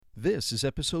This is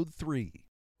episode 3.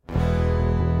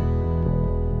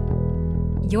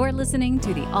 You're listening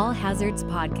to the All Hazards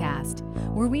Podcast,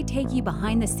 where we take you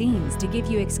behind the scenes to give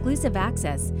you exclusive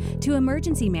access to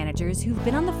emergency managers who've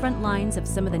been on the front lines of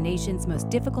some of the nation's most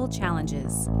difficult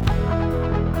challenges.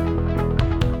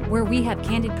 Where we have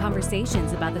candid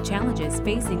conversations about the challenges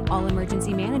facing all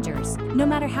emergency managers, no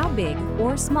matter how big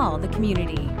or small the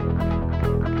community.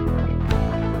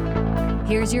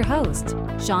 Here's your host,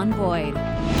 Sean Boyd.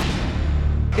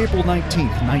 April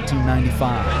 19th,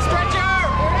 1995.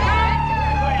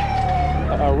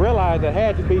 I realized there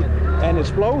had to be an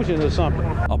explosion or something.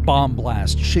 A bomb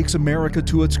blast shakes America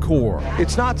to its core.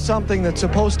 It's not something that's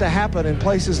supposed to happen in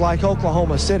places like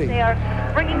Oklahoma City. They are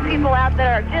bringing people out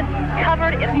that are just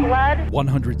covered in blood.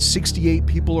 168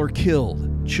 people are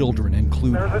killed, children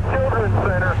included. There's a children's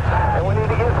center, and we need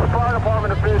to get some fire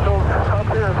department officials up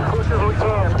here as quick as we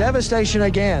can. The devastation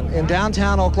again in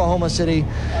downtown Oklahoma City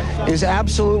is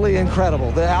absolutely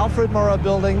incredible. The Alfred Murrah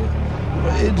building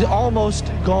is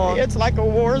almost gone. It's like a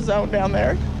war zone down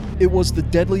there. It was the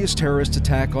deadliest terrorist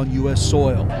attack on U.S.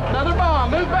 soil. Another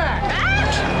bomb, move back!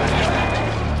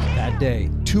 That day,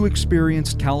 2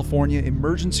 experienced California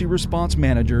emergency response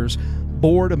managers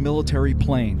board a military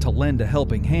plane to lend a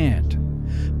helping hand.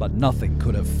 But nothing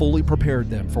could have fully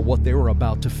prepared them for what they were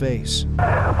about to face. We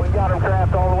got them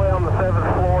trapped all the way on the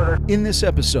 7th floor. In this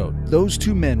episode, those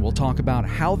 2 men will talk about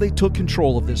how they took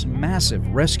control of this massive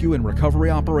rescue and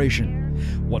recovery operation,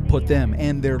 what put them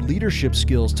and their leadership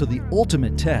skills to the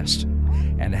ultimate test,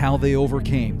 and how they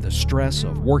overcame the stress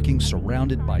of working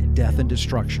surrounded by death and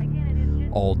destruction,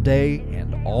 all day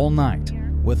and all night,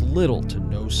 with little to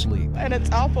no sleep. And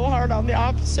it's awful hard on the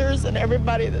officers and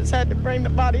everybody that's had to bring the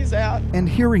bodies out. And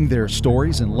hearing their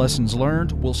stories and lessons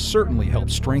learned will certainly help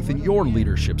strengthen your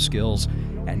leadership skills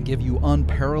and give you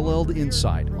unparalleled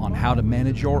insight on how to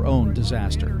manage your own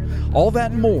disaster. All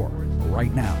that and more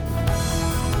right now.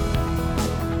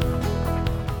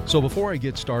 So before I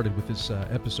get started with this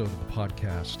episode of the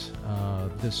podcast,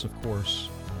 this, of course,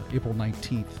 April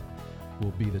 19th, will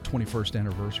be the 21st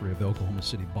anniversary of the Oklahoma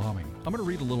City bombing. I'm going to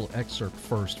read a little excerpt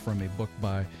first from a book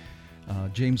by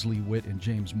James Lee Witt and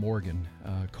James Morgan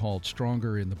called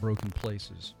Stronger in the Broken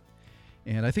Places.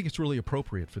 And I think it's really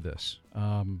appropriate for this.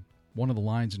 One of the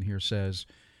lines in here says,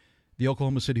 "The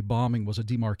Oklahoma City bombing was a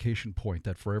demarcation point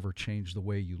that forever changed the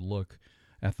way you look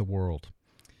at the world.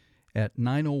 At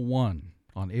 9:01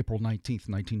 on April 19th,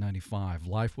 1995,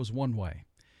 life was one way.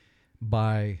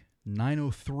 By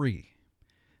 9:03,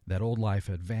 that old life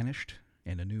had vanished,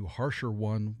 and a new, harsher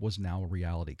one was now a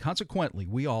reality. Consequently,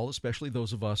 we all, especially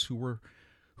those of us who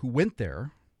went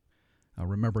there,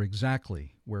 remember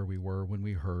exactly where we were when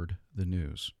we heard the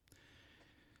news."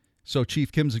 So,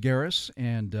 Chief Kim Zagaris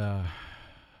and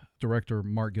Director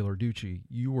Mark Ghilarducci,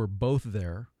 you were both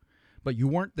there, but you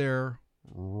weren't there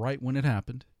right when it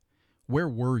happened. Where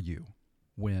were you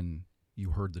when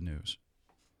you heard the news?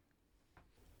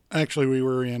 Actually, we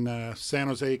were in San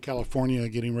Jose, California,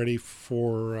 getting ready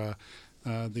for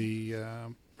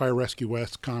the Fire Rescue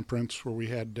West conference, where we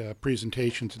had a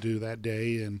presentation to do that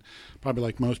day. And probably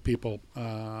like most people,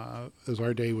 as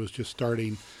our day was just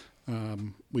starting,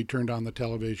 we turned on the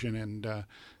television and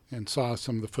saw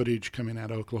some of the footage coming out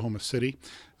of Oklahoma City.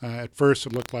 At first,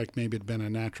 it looked like maybe it had been a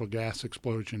natural gas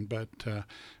explosion, but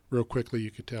real quickly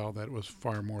you could tell that it was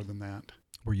far more than that.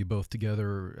 Were you both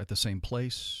together at the same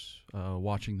place,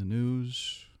 watching the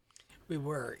news? We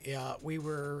were, yeah. We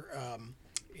were,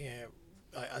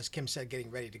 as Kim said, getting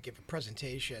ready to give a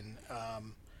presentation,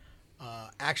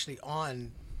 actually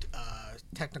on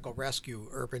technical rescue,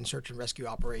 urban search and rescue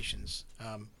operations.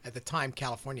 At the time,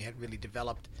 California had really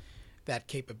developed that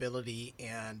capability,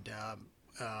 and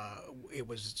it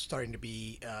was starting to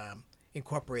be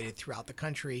incorporated throughout the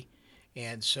country.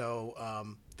 And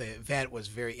so the event was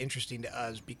very interesting to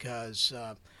us because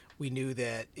we knew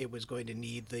that it was going to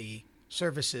need the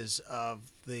services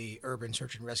of the Urban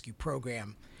Search and Rescue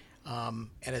Program. And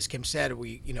as Kim said,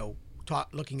 we,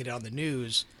 looking at it on the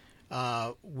news,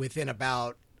 within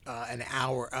about an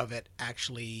hour of it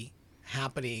actually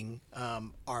happening,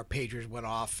 our pagers went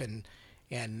off and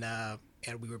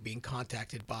we were being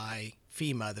contacted by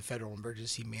FEMA, the Federal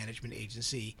Emergency Management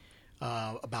Agency,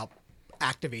 about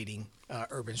activating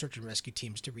urban search and rescue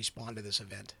teams to respond to this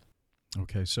event.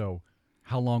 Okay, so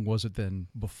how long was it then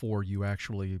before you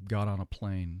actually got on a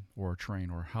plane or a train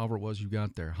or however it was you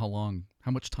got there? How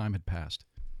much time had passed?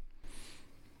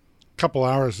 A couple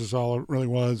hours is all it really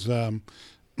was. Once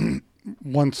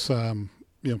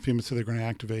FEMA said they're going to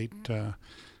activate,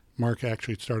 Mark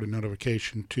actually started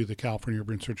notification to the California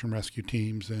Urban Search and Rescue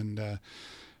teams, and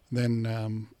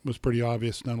then was pretty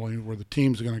obvious not only where the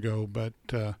teams going to go, but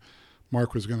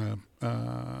Mark was going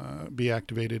to be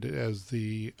activated as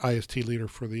the IST leader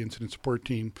for the incident support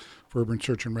team for urban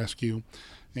search and rescue.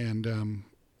 And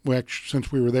we actually,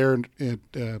 since we were there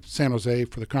at San Jose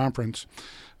for the conference,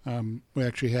 we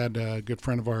actually had a good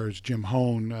friend of ours, Jim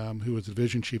Hone, who was the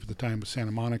division chief at the time of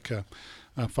Santa Monica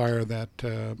fire,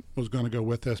 that was going to go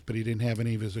with us, but he didn't have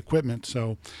any of his equipment.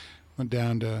 So went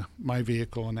down to my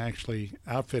vehicle and actually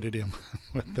outfitted him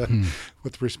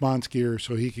with response gear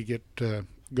so he could get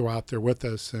go out there with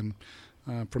us. And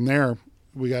from there,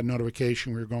 we got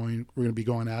notification we were going to be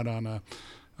going out on a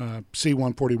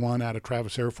C-141 out of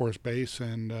Travis Air Force Base,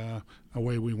 and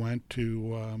away we went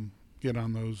to get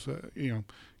on those,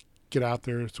 get out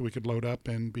there so we could load up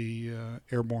and be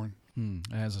airborne.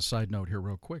 As a side note here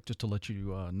real quick, just to let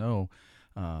you know,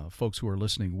 folks who are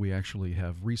listening, we actually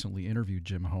have recently interviewed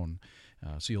Jim Hone,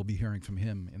 so you'll be hearing from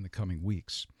him in the coming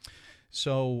weeks.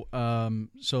 So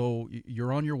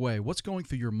you're on your way. What's going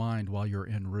through your mind while you're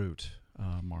en route,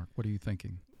 Mark? What are you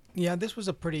thinking? Yeah, this was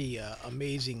a pretty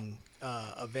amazing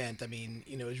event. I mean,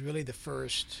 it was really the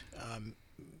first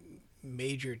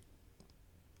major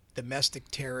domestic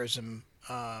terrorism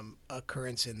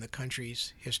occurrence in the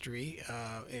country's history,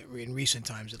 in recent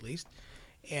times at least.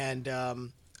 And,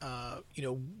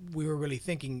 we were really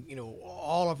thinking,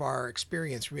 all of our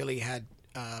experience really had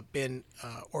been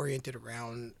oriented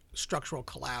around structural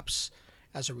collapse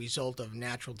as a result of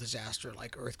natural disaster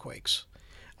like earthquakes.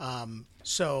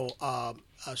 So a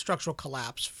structural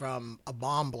collapse from a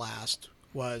bomb blast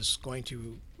was going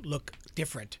to look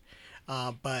different.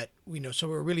 But so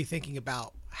we were really thinking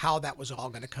about how that was all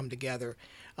going to come together.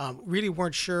 Really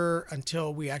weren't sure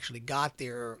until we actually got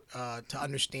there to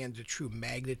understand the true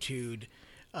magnitude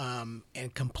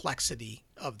and complexity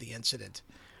of the incident.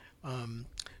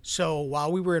 So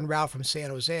while we were en route from San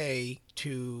Jose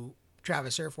to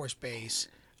Travis Air Force Base,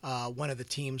 one of the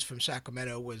teams from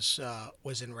Sacramento was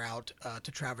en route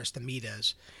to Travis to meet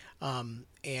us,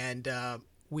 and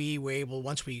we were able,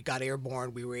 once we got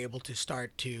airborne, we were able to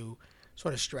start to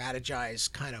sort of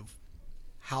strategize kind of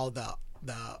how the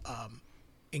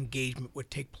engagement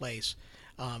would take place.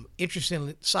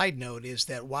 Interesting side note is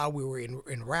that while we were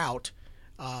en route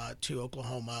to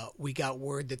Oklahoma, we got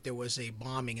word that there was a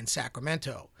bombing in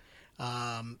Sacramento.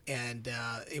 And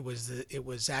it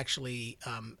was actually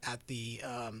at the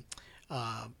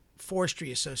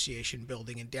Forestry Association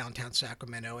building in downtown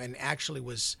Sacramento, and actually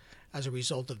was as a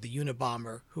result of the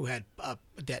Unabomber who had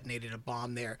detonated a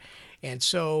bomb there. And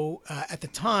so at the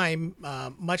time,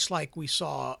 much like we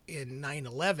saw in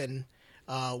 9/11,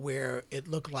 where it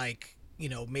looked like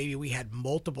maybe we had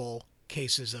multiple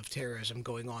cases of terrorism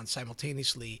going on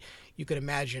simultaneously, you could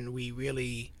imagine we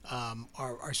really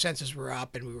our senses were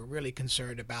up, and we were really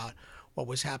concerned about what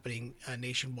was happening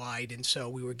nationwide. And so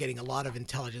we were getting a lot of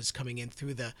intelligence coming in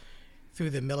through the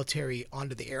military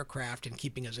onto the aircraft and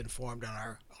keeping us informed on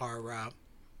our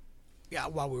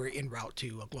while we were en route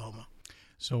to Oklahoma.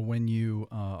 So when you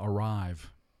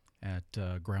arrive at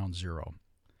Ground Zero,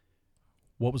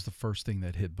 what was the first thing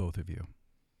that hit both of you,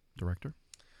 Director?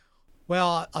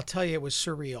 Well, I'll tell you, it was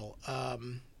surreal.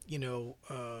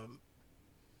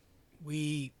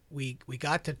 We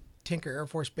got to Tinker Air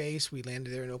Force Base. We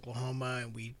landed there in Oklahoma,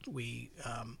 and we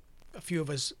a few of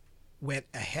us went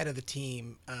ahead of the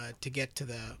team to get to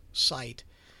the site.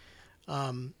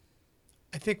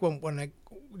 I think when I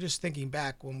just thinking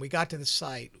back, when we got to the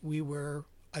site,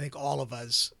 I think all of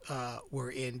us were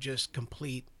in just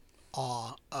complete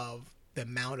awe of the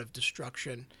amount of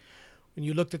destruction. When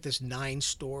you looked at this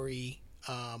 9-story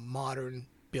modern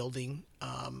building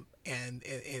and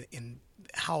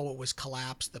how it was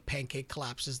collapsed, the pancake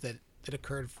collapses that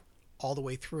occurred all the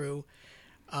way through,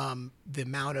 the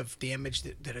amount of damage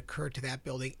that occurred to that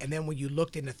building. And then when you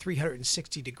looked in a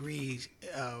 360-degree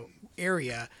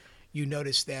area, you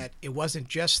noticed that it wasn't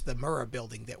just the Murrah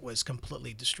building that was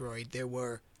completely destroyed. There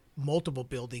were multiple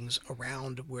buildings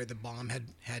around where the bomb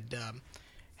had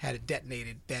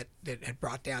detonated that had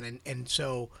brought down. And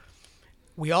so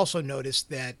we also noticed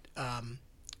that,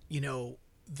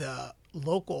 the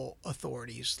local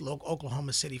authorities,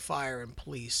 Oklahoma City Fire and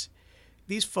Police,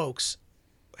 these folks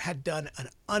had done an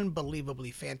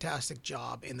unbelievably fantastic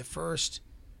job in the first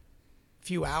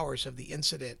few hours of the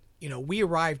incident. We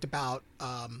arrived about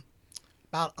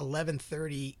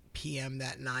 11:30 p.m.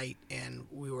 that night, and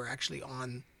we were actually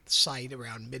on site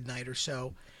around midnight or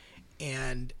so.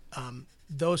 And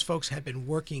those folks had been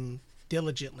working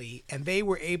diligently, and they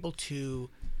were able to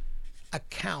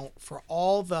account for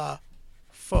all the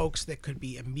folks that could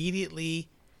be immediately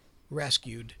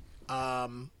rescued,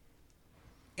 and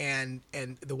and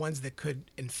the ones that could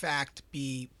in fact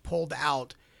be pulled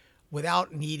out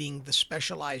without needing the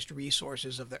specialized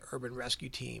resources of the urban rescue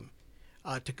team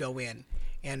to go in.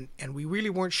 And we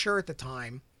really weren't sure at the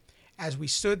time. As we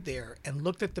stood there and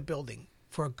looked at the building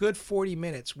for a good 40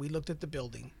 minutes, we looked at the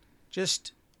building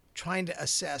just trying to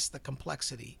assess the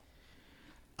complexity,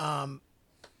 and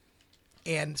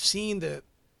seeing the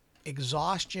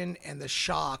exhaustion and the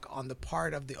shock on the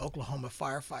part of the Oklahoma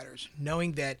firefighters,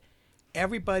 knowing that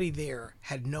everybody there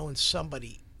had known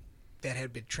somebody that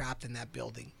had been trapped in that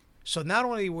building. So not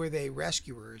only were they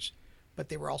rescuers, but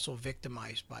they were also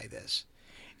victimized by this.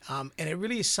 And it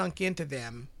really sunk into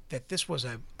them that this was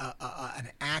an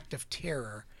act of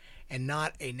terror and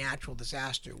not a natural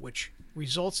disaster, which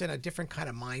results in a different kind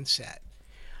of mindset.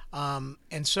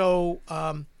 And so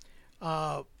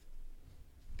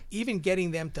even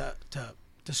getting them to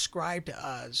describe to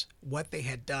us what they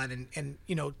had done, and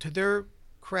you know, to their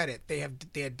credit, they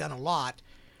had done a lot,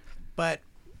 but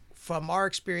from our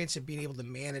experience of being able to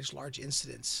manage large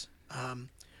incidents,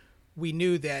 we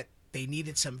knew that they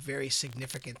needed some very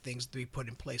significant things to be put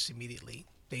in place immediately.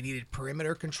 They needed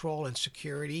perimeter control and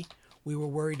security. We were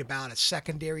worried about a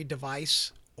secondary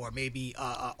device or maybe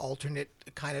an alternate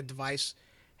kind of device.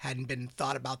 Hadn't been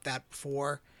thought about that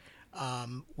before.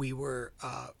 We were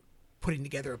putting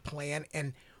together a plan,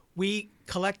 and we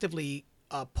collectively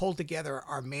pulled together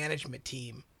our management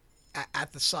team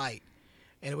at the site.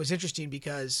 And it was interesting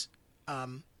because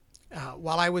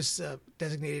while I was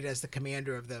designated as the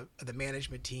commander of the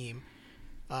management team,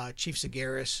 Chief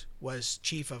Zagaris was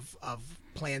chief of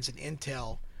plans and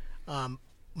intel.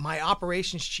 My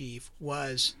operations chief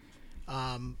was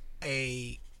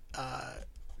a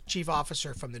chief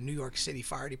officer from the New York City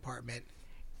Fire Department,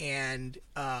 and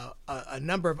a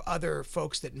number of other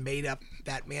folks that made up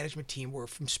that management team were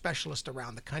from specialists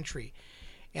around the country.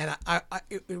 And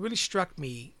it really struck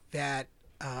me that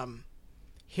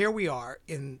here we are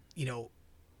in, you know,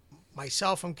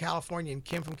 myself from California and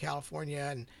Kim from California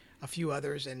and a few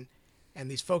others, and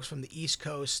these folks from the East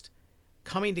Coast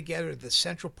coming together to the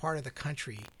central part of the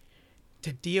country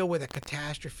to deal with a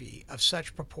catastrophe of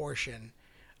such proportion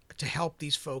to help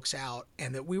these folks out,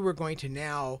 and that we were going to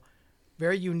now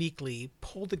very uniquely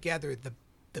pull together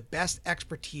the best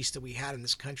expertise that we had in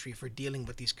this country for dealing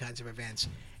with these kinds of events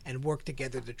and work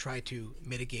together to try to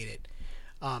mitigate it.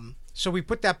 So we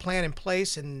put that plan in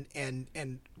place, and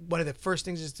one of the first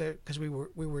things is because we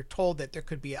were told that there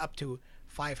could be up to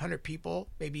 500 people,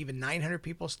 maybe even 900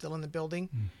 people still in the building.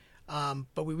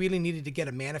 But we really needed to get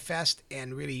a manifest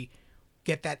and really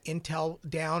get that intel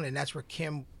down, and that's where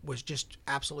Kim was just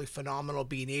absolutely phenomenal,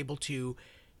 being able to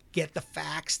get the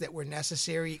facts that were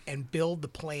necessary and build the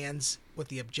plans with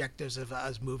the objectives of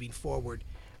us moving forward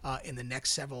in the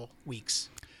next several weeks.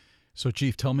 So,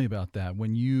 Chief, tell me about that.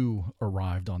 When you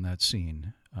arrived on that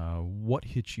scene, what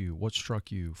hit you? What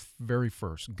struck you very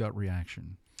first, gut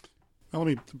reaction? Well,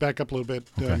 let me back up a little bit.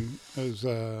 Okay. As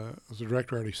the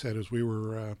director already said, as we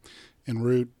were en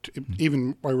route,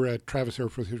 even while we were at Travis Air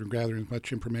Force, we were gathering as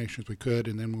much information as we could.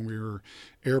 And then when we were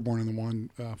airborne in the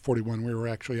 141, we were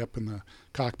actually up in the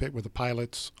cockpit with the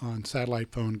pilots on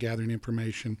satellite phone gathering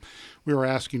information. We were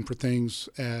asking for things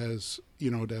as,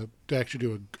 you know, to actually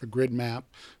do a grid map.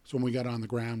 So when we got on the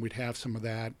ground, we'd have some of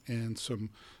that and some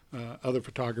other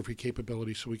photography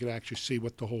capabilities so we could actually see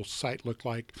what the whole site looked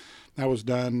like. That was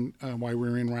done while we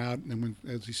were en route, and when,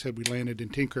 as he said, we landed in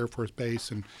Tinker Air Force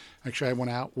Base, and actually I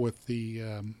went out with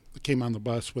came on the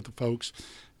bus with the folks,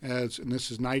 and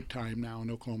this is nighttime now in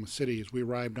Oklahoma City. As we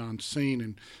arrived on scene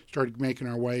and started making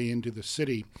our way into the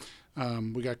city,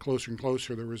 we got closer and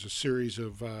closer. There was a series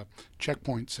of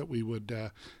checkpoints that we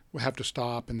would have to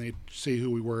stop, and they'd see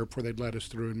who we were before they'd let us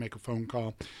through and make a phone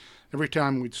call. Every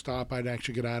time we'd stop, I'd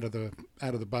actually get out of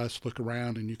the bus, look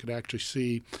around, and you could actually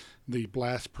see the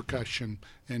blast percussion.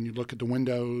 And you look at the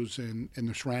windows and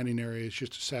the surrounding areas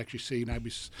just to actually see. And I'd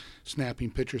be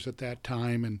snapping pictures at that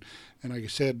time. And like I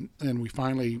said, and we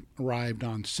finally arrived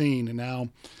on scene. And now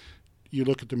you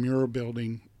look at the Mural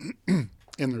building, and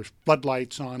there's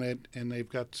floodlights on it, and they've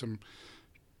got some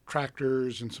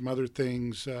tractors and some other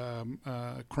things,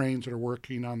 cranes that are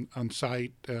working on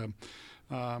site.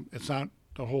 It's not.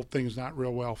 The whole thing is not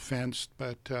real well fenced,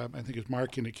 but I think as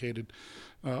Mark indicated,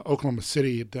 Oklahoma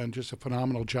City had done just a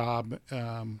phenomenal job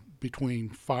between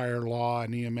fire, law,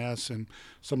 and EMS, and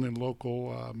some of the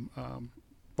local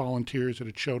volunteers that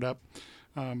had showed up.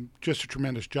 Just a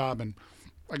tremendous job. And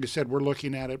like I said, we're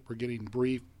looking at it. We're getting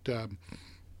briefed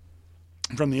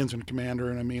from the incident commander,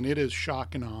 and I mean, it is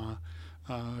shock and awe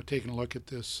taking a look at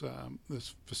this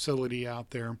facility out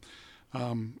there.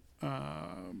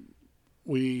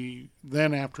 We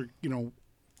then, after, you know,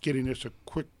 getting us a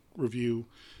quick review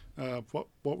of what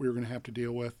we were going to have to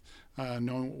deal with,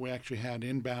 knowing what we actually had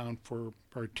inbound for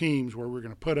our teams, where we were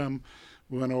going to put them.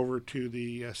 We went over to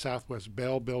the Southwest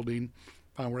Bell building,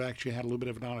 where we actually had a little bit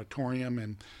of an auditorium,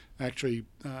 and actually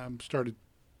started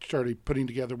putting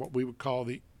together what we would call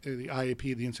the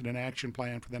IAP, the Incident Action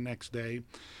Plan, for the next day.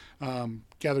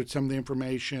 Gathered some of the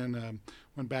information,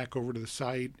 went back over to the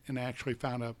site, and actually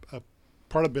found a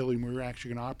part of the building we were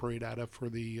actually going to operate out of for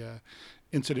the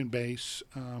incident base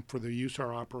for the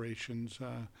USAR operations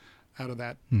out of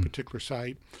that particular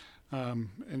site.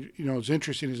 And as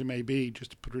interesting as it may be,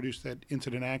 just to produce that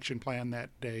incident action plan that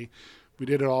day, we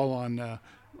did it all on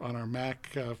our Mac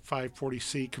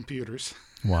 540C computers.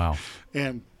 Wow.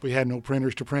 And we had no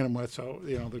printers to print them with, so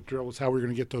the drill was how we were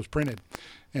going to get those printed.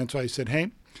 And so I said,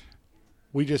 hey,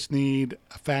 we just need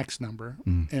a fax number,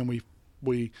 and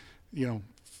we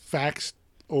faxed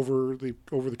over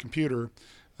the computer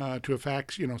to a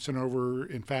fax, sent over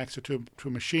and faxed it to a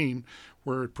machine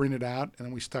where it printed out, and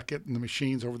then we stuck it in the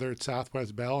machines over there at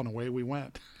Southwest Bell, and away we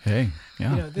went. Hey,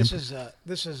 yeah. This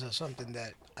is something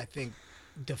that I think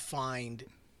defined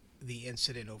the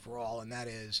incident overall, and that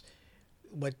is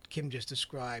what Kim just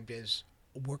described as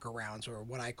workarounds, or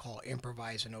what I call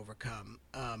improvise and overcome.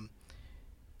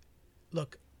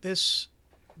 Look, this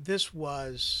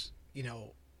was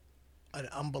an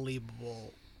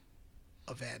unbelievable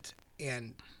event,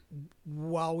 and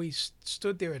while we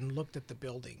stood there and looked at the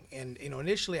building, and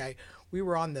initially we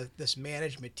were on this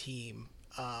management team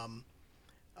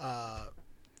that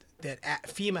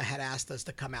FEMA had asked us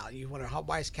to come out. You wonder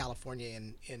why is California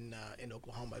in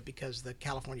Oklahoma? Because the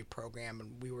California program,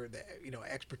 and we were the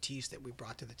expertise that we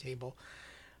brought to the table.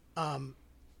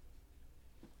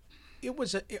 It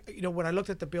was when I looked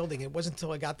at the building, it wasn't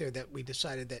until I got there that we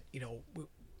decided that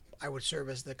I would serve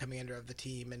as the commander of the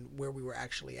team and where we were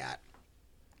actually at.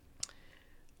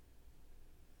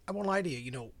 I won't lie to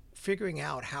you, figuring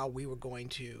out how we were going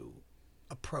to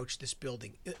approach this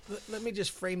building. Let me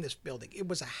just frame this building. It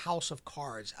was a house of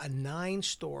cards, a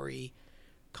 9-story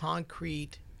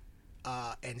concrete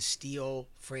and steel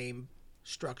frame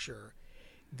structure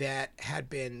that had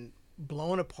been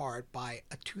blown apart by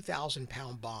a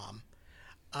 2,000-pound bomb.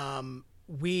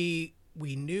 We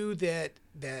knew that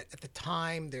at the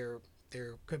time there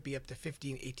could be up to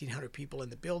 1,800 people in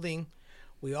the building.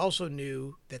 We also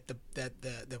knew that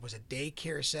there was a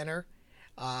daycare center,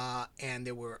 and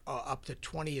there were up to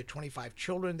 20 or 25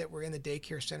 children that were in the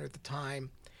daycare center at the time.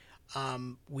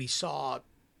 We saw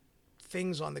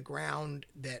things on the ground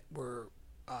that were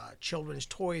children's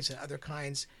toys and other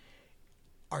kinds.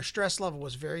 Our stress level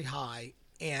was very high,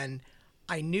 and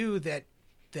I knew that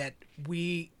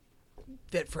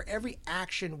for every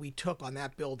action we took on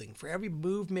that building, for every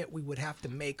movement we would have to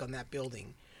make on that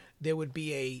building, there would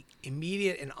be a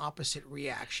immediate and opposite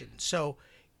reaction. So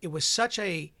it was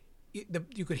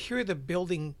you could hear the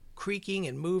building creaking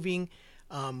and moving.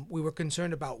 We were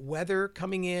concerned about weather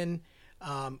coming in.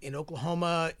 In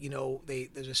Oklahoma,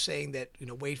 there's a saying that,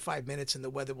 wait 5 minutes and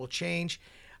the weather will change.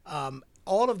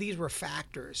 All of these were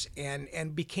factors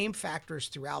and became factors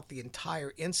throughout the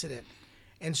entire incident.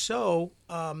 And so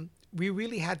we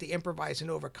really had to improvise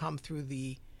and overcome through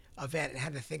the event and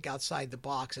had to think outside the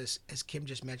box, as Kim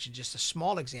just mentioned, just a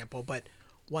small example, but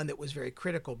one that was very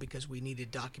critical because we needed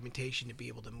documentation to be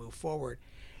able to move forward.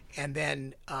 And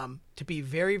then to be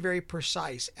very, very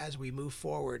precise as we move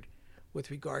forward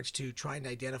with regards to trying to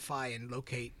identify and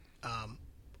locate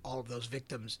all of those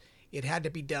victims, it had to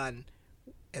be done.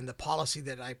 And the policy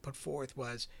that I put forth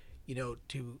was,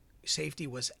 safety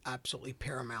was absolutely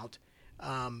paramount.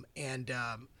 And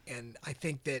I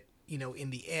think that, in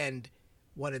the end,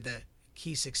 one of the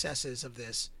key successes of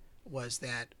this was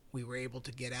that we were able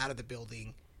to get out of the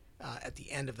building at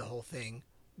the end of the whole thing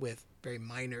with very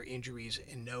minor injuries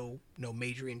and no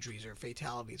major injuries or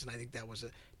fatalities. And I think that was a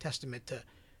testament to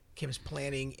Kim's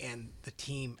planning and the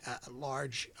team at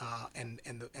large, and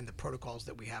the protocols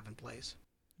that we have in place.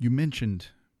 You mentioned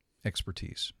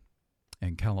expertise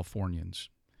and Californians,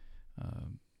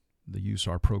 the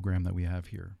USAR program that we have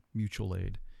here, mutual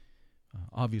aid.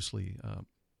 Obviously,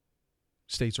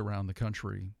 states around the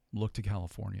country look to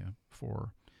California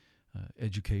for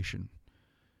education,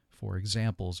 for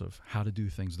examples of how to do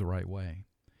things the right way.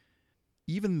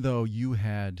 Even though you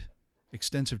had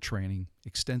extensive training,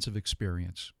 extensive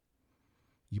experience,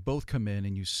 you both come in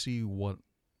and you see what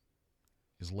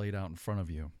is laid out in front of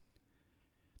you.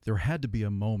 There had to be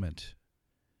a moment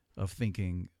of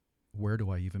thinking, where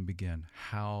do I even begin?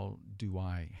 How do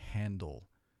I handle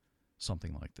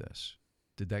something like this?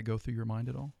 Did that go through your mind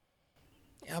at all?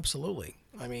 Absolutely.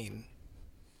 I mean,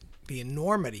 the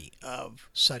enormity of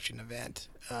such an event,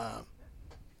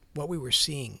 what we were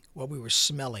seeing, what we were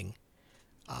smelling.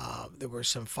 There were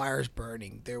some fires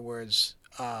burning. There was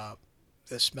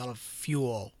the smell of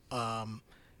fuel.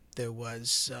 There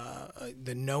was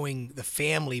the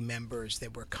family members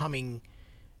that were coming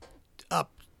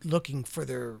up looking for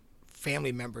their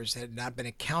family members that had not been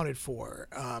accounted for.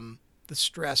 The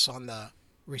stress on the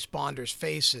responders'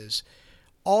 faces.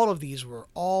 All of these were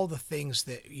all the things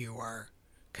that you are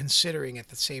considering at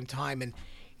the same time. And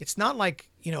it's not like,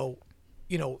 the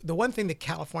one thing that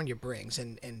California brings,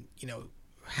 and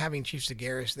having Chief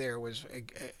Zagaris there was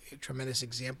a tremendous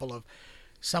example of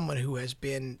someone who has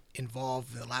been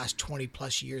involved in the last 20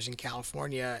 plus years in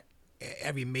California,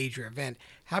 every major event.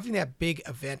 Having that big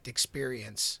event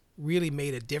experience really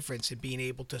made a difference in being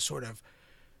able to sort of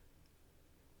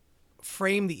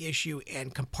frame the issue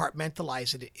and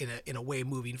compartmentalize it in a way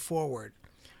moving forward.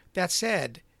 That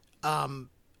said,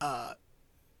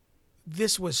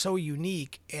 this was so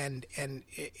unique, and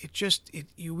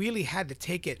you really had to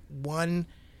take it one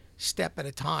step at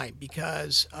a time,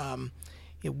 because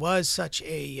it was such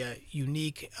a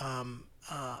unique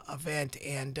event,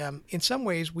 and in some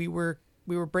ways we were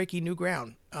breaking new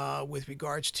ground with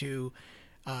regards to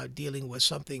dealing with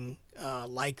something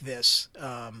like this.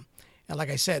 And like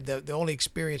I said, the only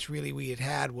experience really we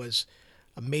had was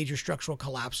a major structural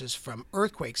collapses from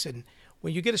earthquakes. And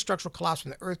when you get a structural collapse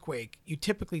from the earthquake, you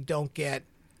typically don't get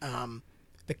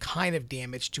the kind of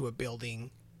damage to a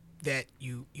building that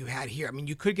you had here. I mean,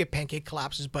 you could get pancake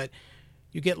collapses, but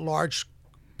you get large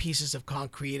pieces of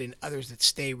concrete and others that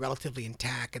stay relatively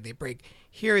intact and they break.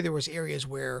 Here, there was areas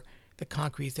where the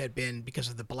concrete had been, because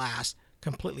of the blast,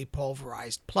 completely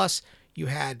pulverized. Plus, you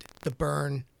had the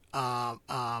burn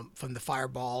from the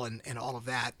fireball and all of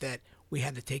that we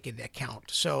had to take into account.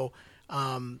 So,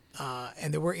 and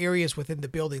there were areas within the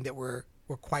building that were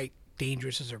quite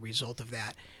dangerous as a result of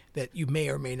that you may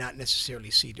or may not necessarily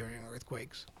see during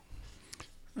earthquakes.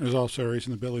 There's also areas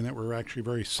in the building that were actually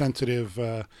very sensitive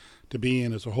to be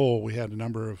in as a whole. We had a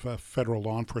number of federal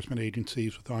law enforcement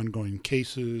agencies with ongoing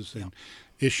cases and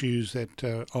issues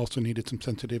that also needed some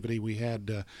sensitivity. We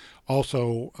had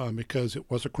also, because it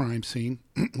was a crime scene,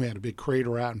 we had a big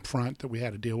crater out in front that we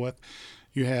had to deal with.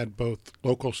 You had both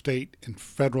local, state, and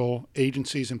federal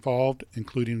agencies involved,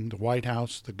 including the White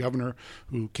House, the governor,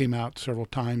 who came out several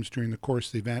times during the course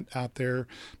of the event out there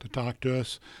to talk to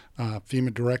us,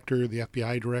 FEMA director, the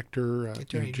FBI director,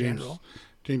 Attorney General.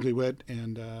 James Lewitt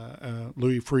and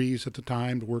Louis Freeze at the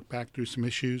time to work back through some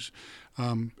issues.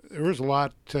 There was a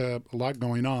lot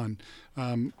going on.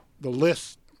 The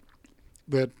list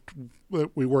that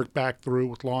we worked back through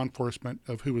with law enforcement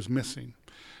of who was missing,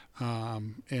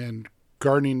 and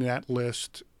guarding that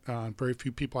list, very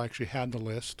few people actually had the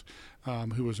list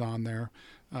who was on there.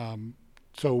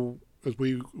 So as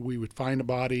we would find a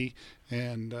body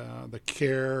and the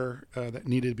care that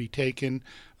needed to be taken,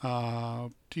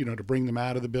 to bring them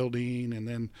out of the building, and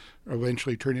then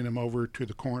eventually turning them over to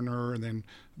the coroner, and then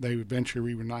they would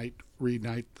eventually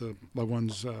reunite the loved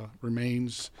one's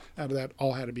remains. Out of that,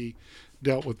 all had to be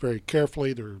dealt with very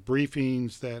carefully. There were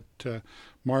briefings that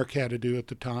Mark had to do at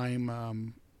the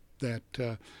time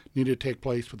that needed to take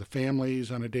place with the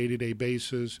families on a day-to-day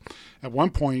basis. At one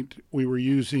point, we were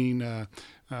using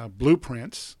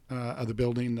blueprints of the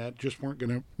building that just weren't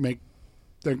going to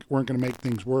make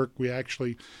things work. We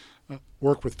actually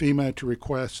worked with FEMA to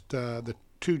request the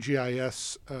two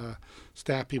GIS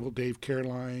staff people, Dave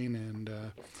Caroline and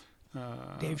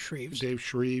Dave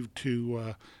Shreve,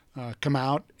 to come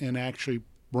out and actually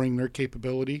bring their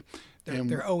capability.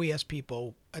 They're OES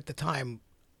people. At the time,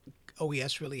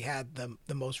 OES really had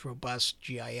the most robust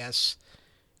GIS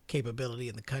capability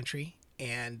in the country,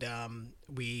 and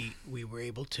we were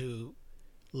able to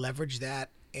leverage that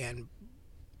and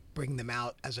bring them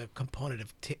out as a component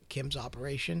of Kim's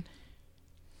operation.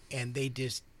 And they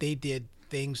did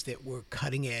things that were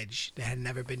cutting edge that had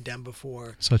never been done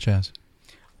before. Such as?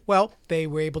 Well, they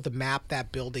were able to map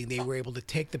that building. They were able to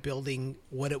take the building,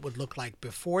 what it would look like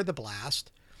before the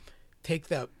blast, take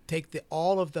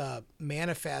all of the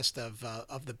manifest of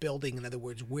the building. In other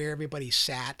words, where everybody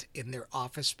sat in their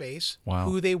office space, wow,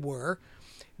 who they were.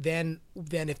 Then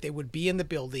if they would be in the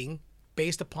building,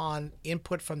 based upon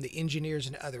input from the engineers,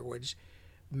 in other words,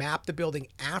 map the building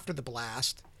after the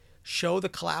blast, show the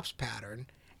collapse pattern,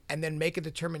 and then make a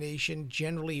determination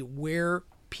generally where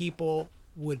people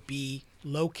would be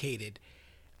located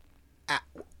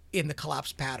in the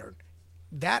collapse pattern.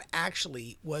 That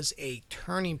actually was a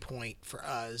turning point for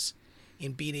us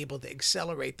in being able to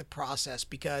accelerate the process,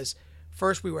 because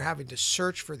first we were having to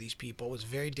search for these people. It was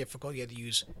very difficult. You had to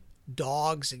use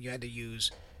dogs, and you had to use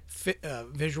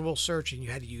visual search, and you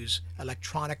had to use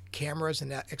electronic cameras and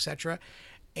that, etc.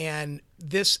 And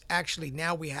this actually,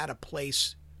 now we had a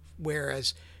place,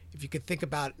 whereas if you could think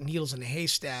about needles in a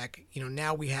haystack,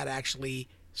 now we had actually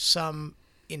some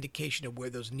indication of where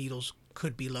those needles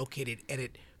could be located, and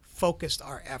it focused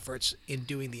our efforts in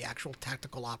doing the actual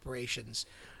tactical operations.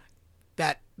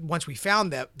 That once we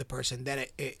found the person, then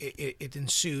it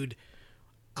ensued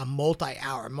a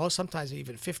multi-hour, sometimes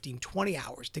even 15, 20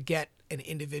 hours to get an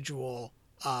individual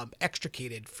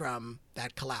extricated from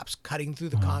that collapse, cutting through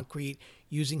the concrete,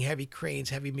 using heavy cranes,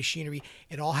 heavy machinery.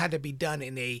 It all had to be done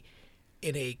in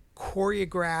a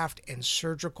choreographed and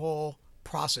surgical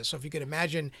process. So if you could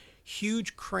imagine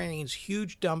huge cranes,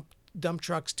 huge dump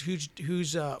trucks,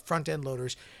 huge front end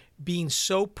loaders being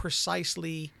so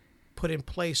precisely put in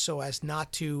place so as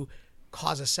not to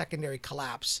cause a secondary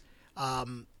collapse,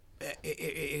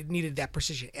 it needed that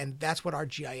precision. And that's what our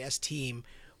GIS team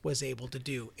was able to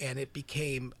do. And it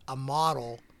became a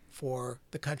model for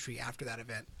the country after that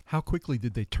event. How quickly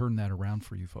did they turn that around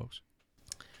for you folks?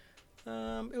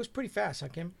 It was pretty fast, huh,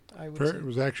 Kim? I would say. It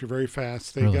was actually very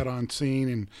fast. They Really? got on scene,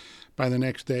 and by the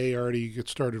next day, already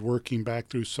started working back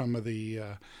through some of the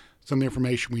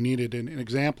information we needed. And an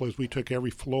example is we took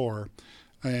every floor,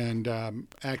 and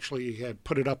actually had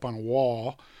put it up on a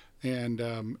wall, and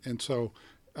so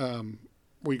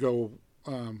we go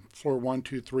floor 1,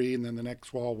 2, 3, and then the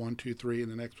next wall 1, 2, 3,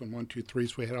 and the next one 1, 2, 3.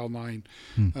 So we had all 9,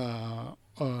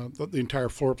 the entire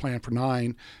floor plan for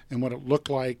 9, and what it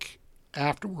looked like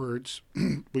afterwards.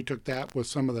 We took that with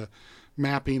some of the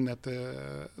mapping that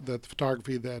the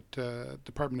photography that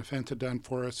Department of Defense had done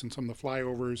for us, and some of the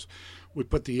flyovers. We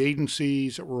put the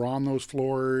agencies that were on those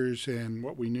floors and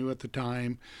what we knew at the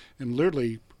time, and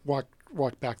literally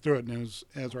walked back through it. And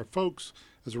as our folks,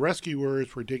 as the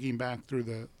rescuers, were digging back through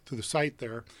the site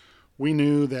there, we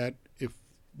knew that if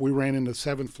we ran into the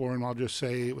 7th floor, and I'll just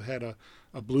say it had a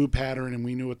blue pattern, and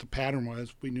we knew what the pattern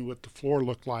was. We knew what the floor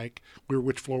looked like.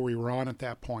 Which floor we were on at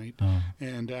that point,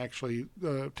 and actually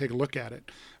take a look at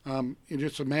it. And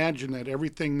just imagine that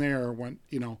everything there went,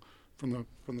 from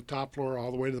the top floor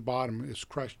all the way to the bottom is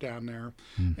crushed down there,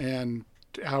 and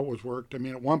how it was worked. I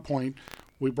mean, at one point,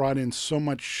 we brought in so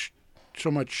much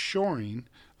shoring.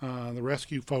 The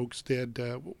rescue folks did,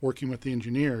 working with the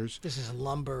engineers. This is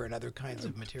lumber and other kinds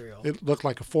of material. It looked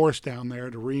like a forest down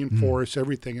there to reinforce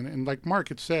everything. And like Mark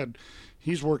had said,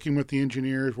 he's working with the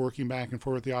engineers, working back and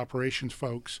forth with the operations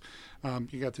folks.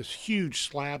 You got this huge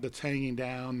slab that's hanging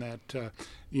down that,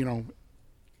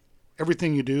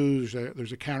 everything you do,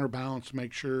 there's a counterbalance to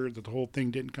make sure that the whole thing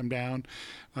didn't come down.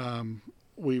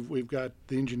 We've got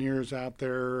the engineers out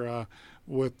there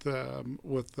with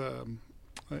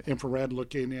infrared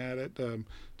looking at it,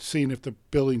 seeing if the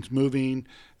building's moving.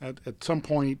 At some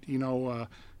point, a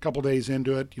couple days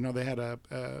into it, they had a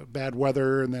bad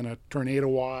weather and then a tornado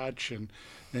watch, and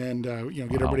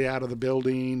get everybody out of the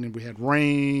building. And we had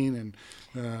rain and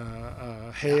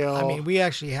hail. I mean, we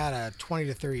actually had a 20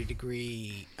 to 30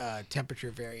 degree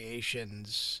temperature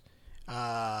variations.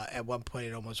 At one point,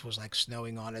 it almost was like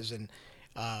snowing on us, and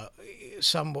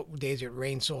some days it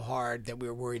rained so hard that we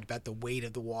were worried about the weight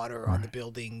of the water on the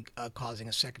building causing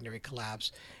a secondary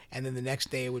collapse. And then the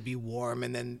next day it would be warm,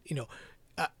 and then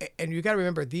and you got to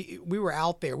remember, we were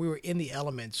out there, we were in the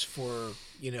elements for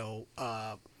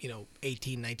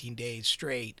 18, 19 days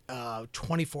straight,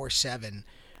 24/7,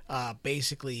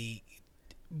 basically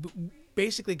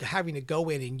having to go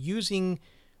in and using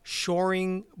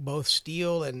shoring, both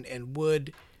steel and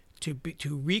wood, to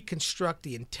reconstruct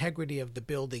the integrity of the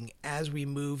building as we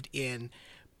moved in.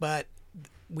 But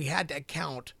we had to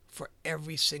account for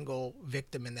every single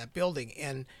victim in that building.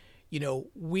 And,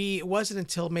 it wasn't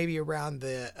until maybe around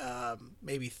the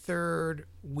maybe 3rd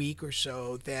week or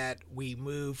so that we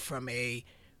moved from a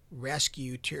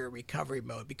rescue to a recovery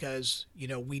mode, because,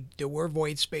 there were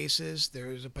void spaces. There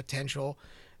was a potential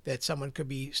that someone could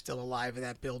be still alive in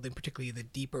that building, particularly the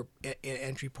deeper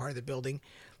entry part of the building.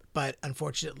 But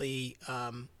unfortunately,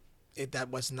 that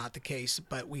was not the case.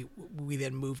 But we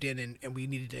then moved in, and we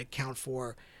needed to account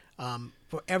for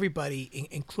everybody,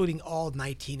 including all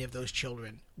 19 of those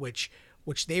children, which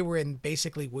they were in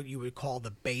basically what you would call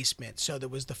the basement. So there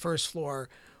was the first floor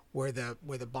where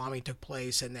the bombing took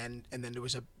place, and then there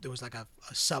was like a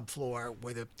subfloor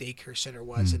where the daycare center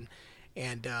was,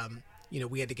 and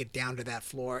we had to get down to that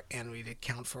floor, and we had to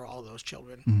account for all those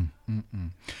children.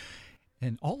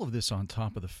 And all of this on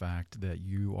top of the fact that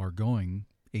you are going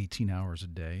 18 hours a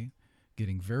day,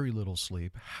 getting very little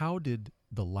sleep. How did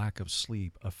the lack of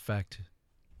sleep affect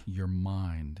your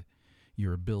mind,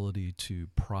 your ability to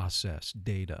process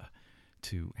data,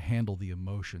 to handle the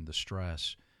emotion, the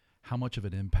stress? How much of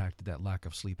an impact did that lack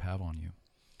of sleep have on you?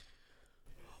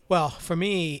 Well, for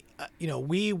me,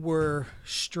 we were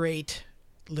straight,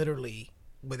 literally,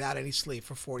 without any sleep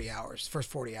for 40 hours. First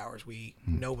 40 hours,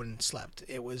 no one slept.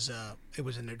 It was an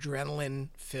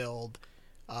adrenaline-filled,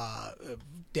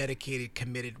 dedicated,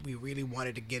 committed. We really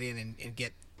wanted to get in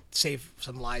and save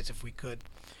some lives if we could.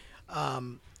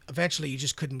 Eventually, you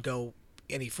just couldn't go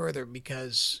any further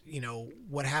because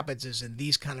what happens is in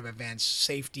these kind of events,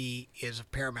 safety is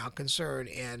of paramount concern,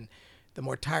 and the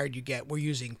more tired you get, we're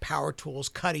using power tools,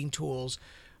 cutting tools,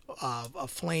 a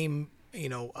flame,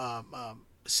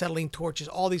 settling torches,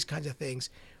 all these kinds of things.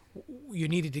 We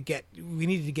needed to get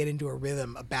into a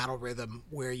rhythm, a battle rhythm,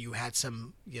 where you had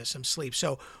some sleep.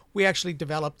 So we actually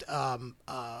developed,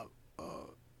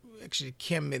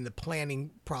 Kim in the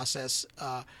planning process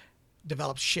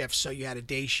developed shifts. So you had a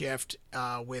day shift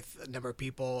with a number of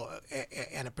people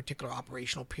and a particular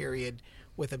operational period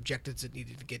with objectives that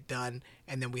needed to get done,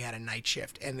 and then we had a night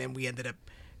shift, and then we ended up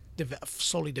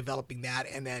slowly developing that,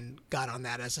 and then got on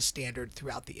that as a standard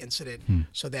throughout the incident,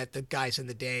 so that the guys in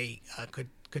the day could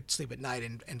sleep at night,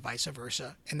 and vice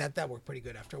versa, and that worked pretty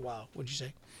good after a while. Would you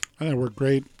say? I think it worked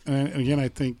great, and again, I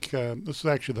think this is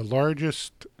actually the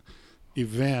largest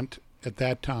event at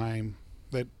that time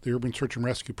that the Urban Search and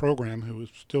Rescue Program, who was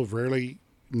still very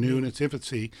new in its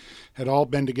infancy, had all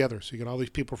been together. So you got all these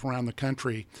people from around the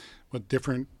country with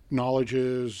different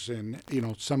knowledges, and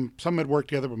some had worked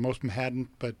together, but most of them hadn't.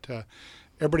 But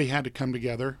everybody had to come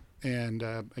together. And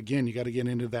again, you got to get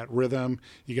into that rhythm.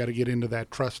 You got to get into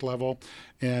that trust level.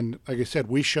 And like I said,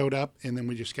 we showed up, and then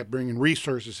we just kept bringing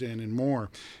resources in and more.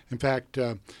 In fact,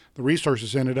 the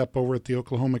resources ended up over at the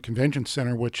Oklahoma Convention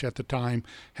Center, which at the time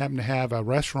happened to have a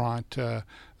restaurant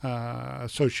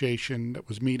association that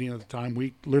was meeting at the time.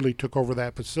 We literally took over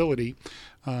that facility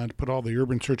to put all the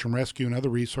urban search and rescue and other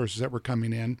resources that were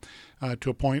coming in to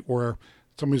a point where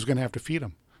somebody was going to have to feed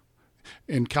them.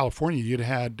 In California, you'd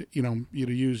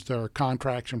used our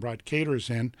contracts and brought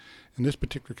caterers in. In this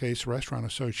particular case, the Restaurant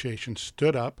Association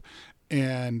stood up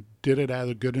and did it out of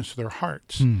the goodness of their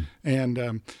hearts.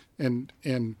 And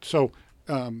so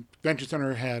Convention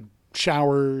Center had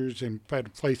showers and had a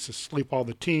place to sleep all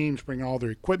the teams, bring all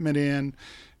their equipment in.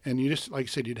 And you just, like I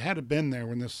said, you'd had to been there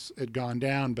when this had gone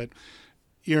down. But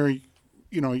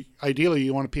ideally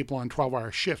you wanted people on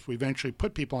 12-hour shifts. We eventually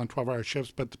put people on 12-hour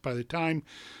shifts, but by the time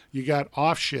you got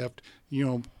off shift,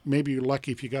 maybe you're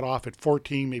lucky if you got off at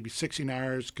 14, maybe 16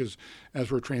 hours, because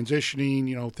as we're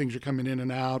transitioning, things are coming in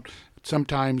and out.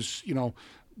 Sometimes,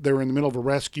 they were in the middle of a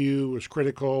rescue, it was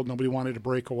critical, nobody wanted to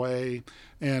break away,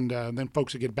 and then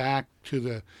folks would get back to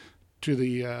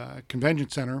the convention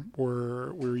center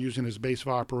where we were using as a base of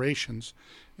operations,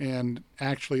 and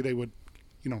actually they would,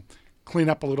 clean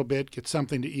up a little bit, get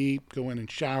something to eat, go in and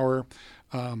shower.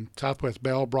 Southwest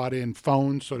Bell brought in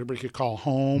phones so everybody could call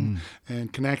home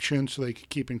and connections so they could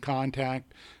keep in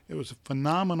contact. It was a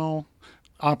phenomenal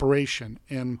operation.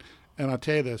 And I'll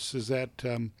tell you this, is that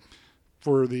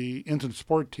for the incident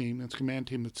support team, it's command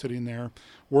team that's sitting there,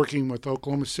 working with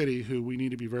Oklahoma City, who we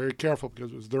need to be very careful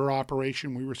because it was their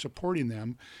operation. We were supporting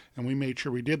them, and we made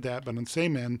sure we did that. But on the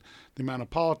same end, the amount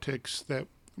of politics that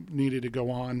needed to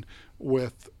go on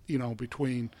with,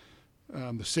 between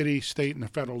the city, state, and the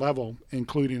federal level,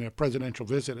 including a presidential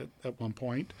visit at one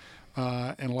point,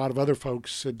 and a lot of other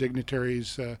folks,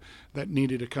 dignitaries that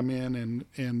needed to come in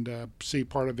and see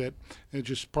part of it. It's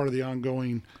just part of the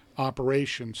ongoing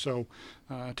operation. So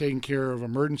taking care of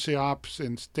emergency ops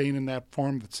and staying in that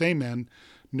form at the same end,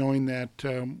 knowing that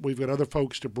we've got other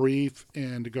folks to brief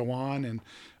and to go on. And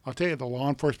I'll tell you, the law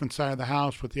enforcement side of the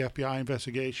house with the FBI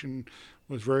investigation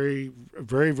was very,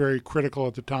 very, very critical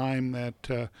at the time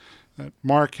that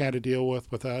Mark had to deal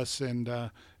with us, and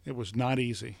it was not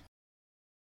easy.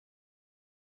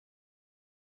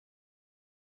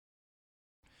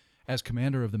 As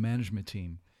commander of the management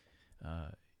team,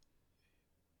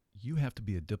 you have to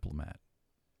be a diplomat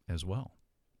as well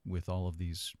with all of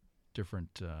these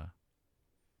different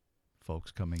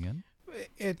folks coming in.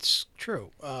 It's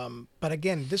true. But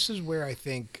again, this is where I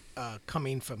think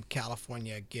coming from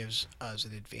California gives us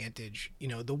an advantage.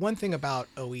 The one thing about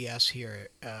OES here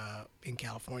in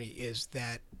California is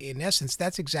that, in essence,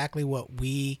 that's exactly what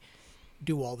we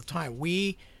do all the time.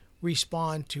 We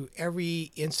respond to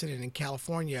every incident in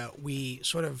California. We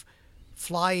sort of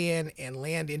fly in and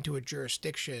land into a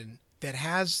jurisdiction that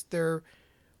has their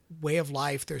way of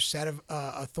life, their set of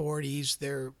authorities,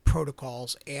 their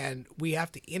protocols, and we have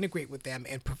to integrate with them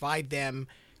and provide them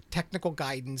technical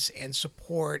guidance and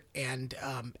support and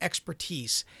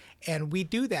expertise. And we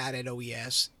do that at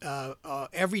OES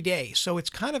every day. So it's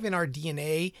kind of in our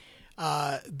DNA.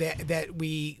 that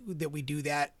we do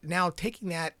that. Now taking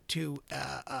that to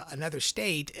another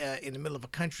state in the middle of a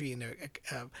country in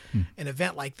an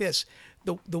event like this,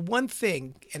 the one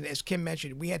thing, and as Kim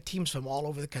mentioned, we had teams from all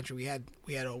over the country. We had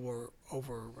over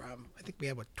I think we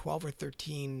had 12 or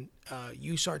 13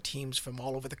 USAR teams from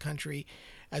all over the country,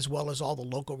 as well as all the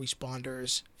local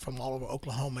responders from all over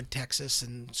Oklahoma and Texas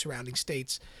and surrounding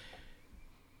states.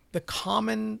 The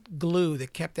common glue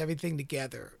that kept everything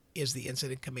together is the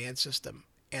incident command system,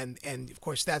 and of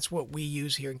course that's what we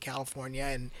use here in California.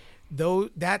 And though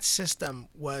that system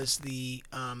was the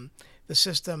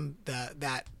system,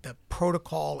 the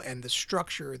protocol and the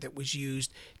structure that was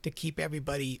used to keep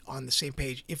everybody on the same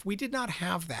page. If we did not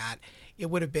have that, it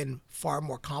would have been far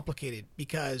more complicated,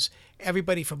 because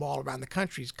everybody from all around the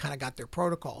country kind of got their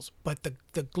protocols. But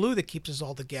the glue that keeps us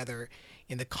all together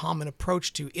in the common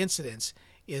approach to incidents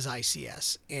is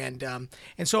ICS. And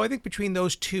so I think between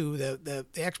those two, the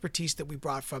expertise that we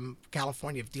brought from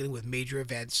California of dealing with major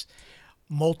events,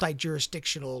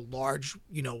 multi-jurisdictional, large,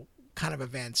 kind of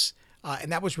events,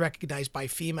 and that was recognized by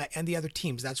FEMA and the other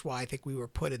teams. That's why I think we were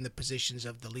put in the positions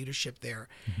of the leadership there.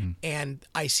 And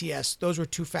ICS, those were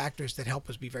two factors that helped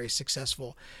us be very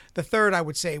successful. The third, I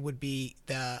would say, would be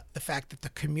the fact that the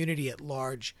community at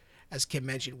large, as Kim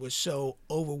mentioned, was so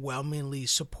overwhelmingly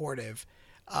supportive.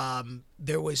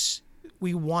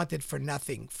 We wanted for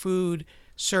nothing, food,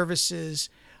 services.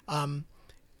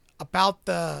 About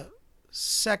the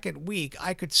second week,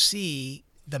 I could see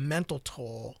the mental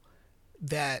toll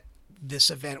that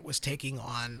this event was taking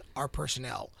on our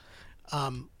personnel.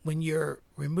 When you're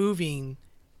removing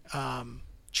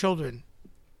children,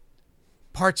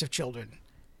 parts of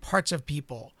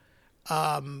people,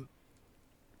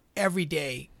 every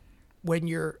day, when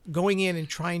you're going in and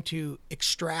trying to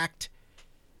extract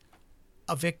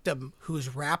a victim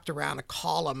who's wrapped around a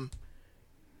column,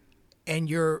 and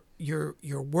you're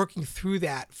working through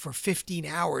that for 15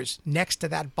 hours next to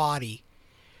that body,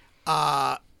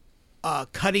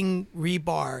 cutting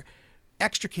rebar,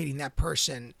 extricating that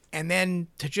person, and then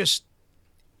to just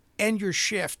end your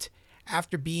shift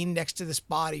after being next to this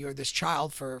body or this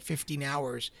child for 15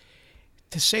 hours,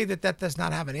 to say that does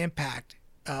not have an impact,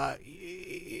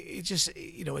 it just,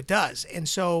 it does. And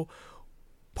so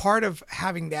part of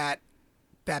having that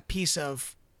piece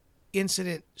of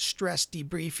incident stress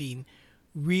debriefing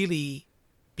really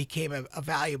became a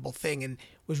valuable thing, and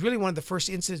was really one of the first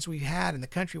incidents we had in the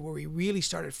country where we really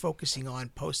started focusing on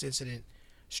post-incident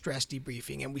stress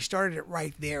debriefing. And we started it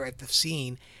right there at the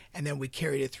scene, and then we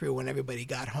carried it through when everybody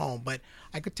got home. But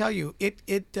I could tell you, it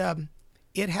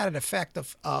had an effect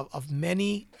of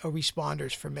many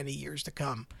responders for many years to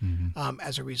come,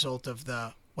 as a result of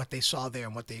what they saw there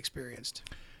and what they experienced.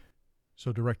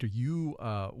 So, Director, you,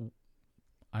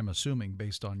 I'm assuming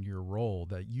based on your role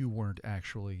that you weren't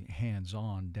actually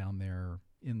hands-on down there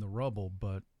in the rubble,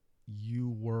 but you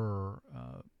were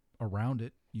around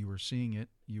it, you were seeing it,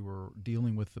 you were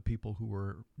dealing with the people who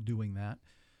were doing that.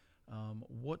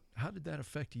 How did that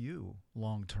affect you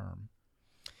long term?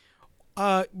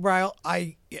 Ryle,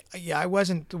 I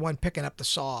wasn't the one picking up the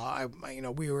saw.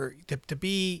 We were to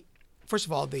be. First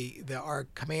of all, our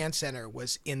command center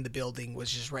was in the building,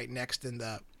 was just right next in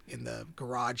the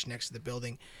garage next to the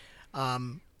building.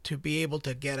 To be able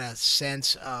to get a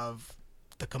sense of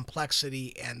the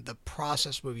complexity and the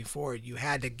process moving forward, you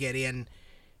had to get in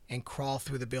and crawl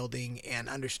through the building and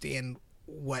understand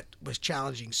what was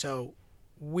challenging. So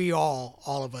we all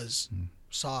of us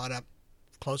saw it up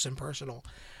close and personal.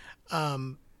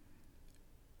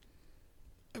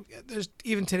 There's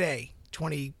even today,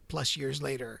 20 plus years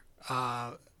later,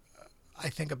 I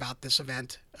think about this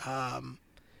event.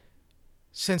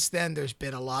 Since then, there's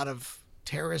been a lot of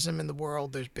terrorism in the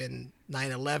world. There's been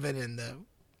 9/11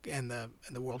 and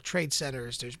the World Trade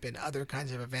Centers. There's been other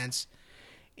kinds of events,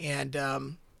 and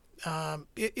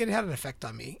it had an effect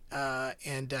on me.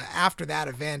 And after that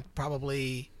event,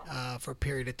 probably for a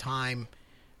period of time,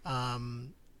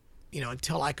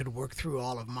 until I could work through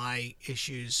all of my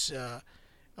issues,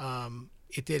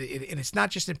 it did. And it's not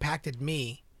just impacted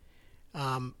me.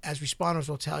 As responders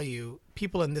will tell you,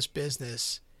 people in this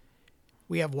business,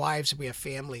 we have wives and we have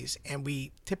families, and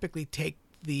we typically take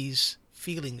these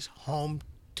feelings home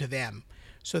to them.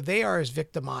 So they are as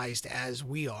victimized as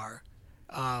we are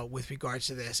with regards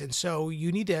to this. And so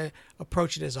you need to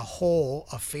approach it as a whole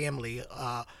of family,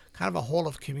 kind of a whole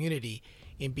of community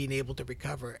in being able to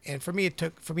recover. And for me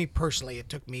personally, it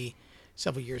took me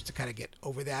several years to kind of get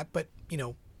over that, but,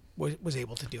 was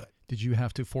able to do it. Did you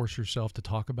have to force yourself to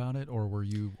talk about it, or were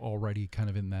you already kind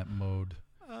of in that mode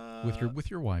with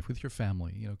your wife, with your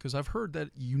family? Because I've heard that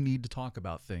you need to talk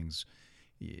about things.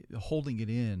 Holding it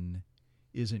in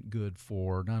isn't good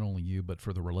for not only you but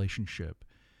for the relationship,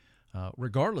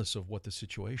 regardless of what the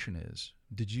situation is.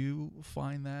 Did you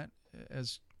find that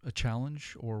as a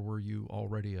challenge, or were you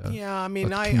already a Yeah, I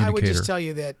mean, a I would just communicator? tell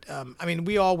you that, I mean,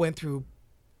 we all went through,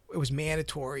 it was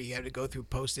mandatory. You had to go through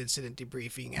post-incident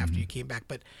debriefing after you came back.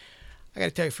 But I got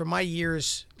to tell you, for my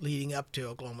years leading up to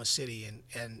Oklahoma City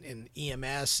and in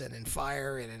EMS and in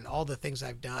fire and in all the things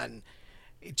I've done,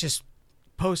 it just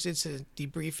post-incident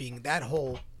debriefing, that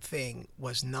whole thing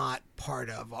was not part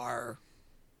of our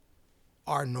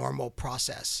normal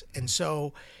process. And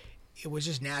so it was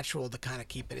just natural to kind of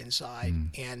keep it inside.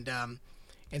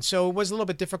 And so it was a little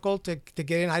bit difficult to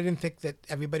get in. I didn't think that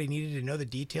everybody needed to know the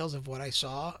details of what I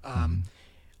saw.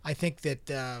 I think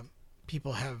that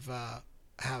people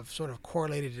have sort of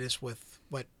correlated this with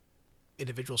what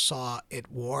individuals saw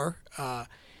at war.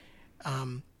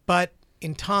 But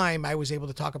in time, I was able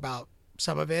to talk about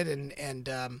some of it, and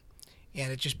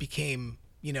it just became,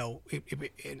 you know,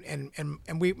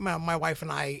 my wife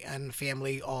and I and the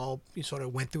family all sort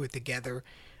of went through it together,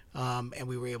 and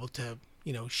we were able to,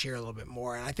 you know, share a little bit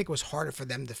more. And I think it was harder for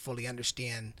them to fully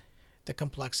understand the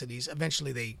complexities.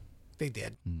 Eventually, they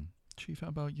did. Chief, how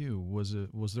about you? Was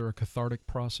there a cathartic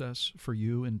process for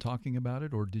you in talking about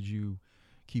it, or did you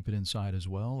keep it inside as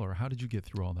well, or how did you get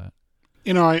through all that?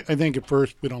 You know, I think at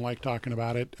first we don't like talking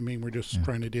about it. I mean, we're just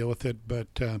trying to deal with it. But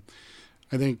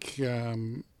I think,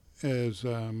 as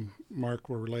Mark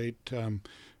will relate,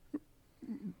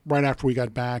 right after we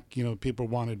got back, you know, people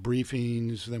wanted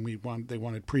briefings. Then they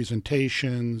wanted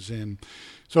presentations, and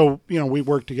so, you know, we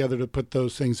worked together to put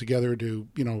those things together to,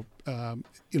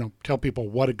 tell people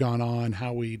what had gone on,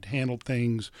 how we'd handled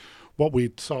things, what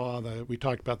we saw. We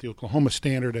talked about the Oklahoma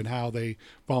Standard and how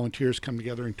volunteers come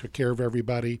together and took care of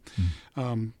everybody.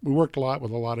 We worked a lot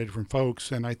with a lot of different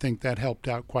folks, and I think that helped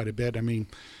out quite a bit. I mean,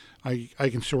 I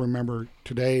can still remember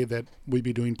today that we'd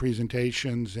be doing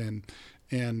presentations and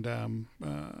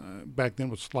back then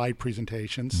with slide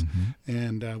presentations,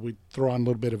 and we'd throw on a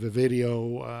little bit of a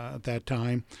video at that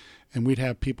time, and we'd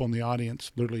have people in the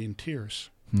audience literally in tears,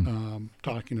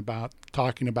 talking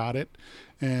about it,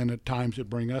 and at times it'd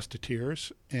bring us to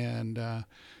tears. And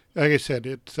like I said,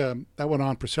 that went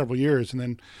on for several years, and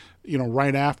then, you know,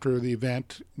 right after the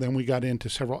event, then we got into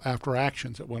several after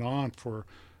actions that went on for,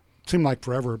 it seemed like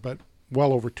forever, but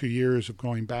well over 2 years of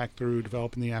going back through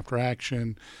developing the after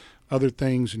action, other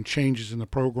things and changes in the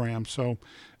program. So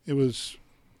it was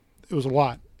a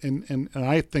lot. And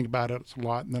I think about it, it's a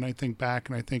lot. And then I think back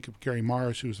and I think of Gary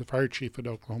Morris, who was the fire chief at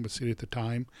Oklahoma City at the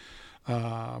time.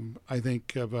 I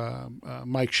think of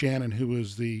Mike Shannon, who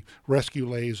was the rescue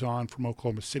liaison from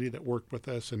Oklahoma City that worked with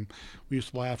us. And we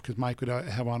used to laugh because Mike would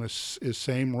have on his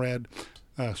same red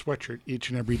sweatshirt each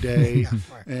and every day,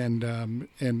 and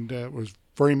was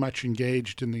very much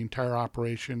engaged in the entire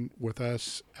operation with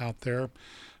us out there.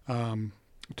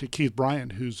 To Keith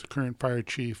Bryant, who's the current fire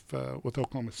chief with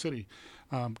Oklahoma City,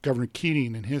 Governor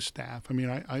Keating and his staff. I mean,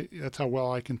 I that's how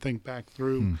well I can think back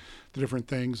through the different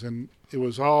things, and it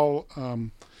was all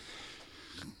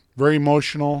very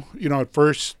emotional. You know, at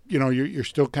first, you know, you're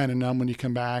still kind of numb when you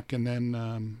come back, and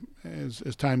then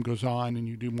as time goes on and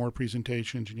you do more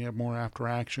presentations and you have more after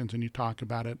actions and you talk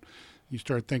about it, you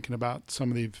start thinking about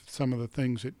some of the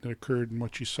things that occurred and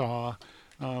what you saw.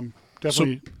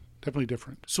 Definitely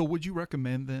different. So would you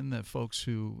recommend then that folks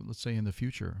who, let's say in the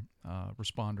future,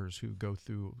 responders who go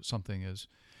through something as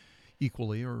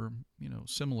equally or, you know,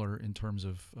 similar in terms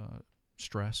of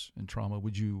stress and trauma,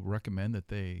 would you recommend that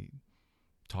they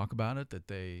talk about it, that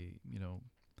they, you know,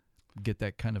 get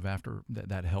that kind of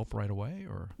that help right away?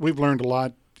 Or we've learned a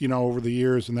lot, you know, over the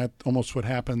years, and that almost what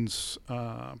happens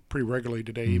pretty regularly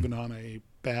today, even on a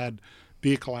bad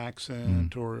vehicle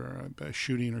accident or a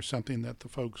shooting or something that the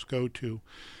folks go to.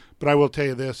 But I will tell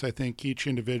you this, I think each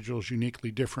individual is uniquely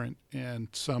different, and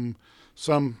some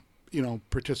you know,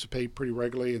 participate pretty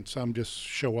regularly, and some just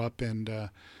show up and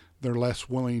they're less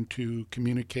willing to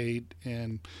communicate.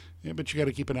 But you got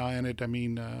to keep an eye on it. I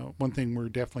mean, one thing we're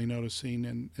definitely noticing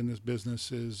in this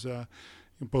business is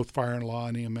both fire and law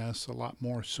and EMS, a lot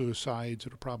more suicides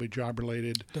that are probably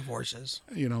job-related. Divorces.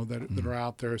 You know, that are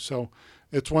out there. So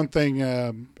it's one thing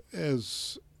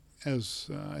as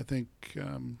I think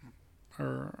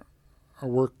our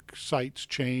work sites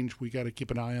change, we got to keep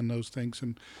an eye on those things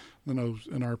and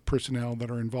our personnel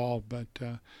that are involved.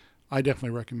 But I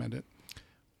definitely recommend it.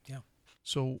 Yeah.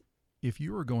 So if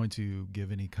you were going to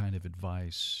give any kind of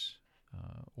advice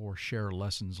or share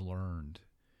lessons learned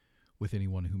with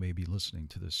anyone who may be listening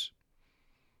to this,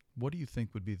 what do you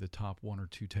think would be the top one or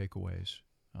two takeaways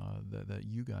that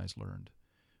you guys learned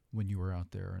when you were out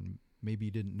there? And maybe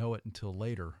you didn't know it until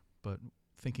later, but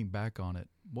thinking back on it,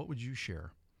 what would you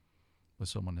share with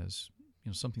someone as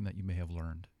something that you may have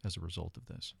learned as a result of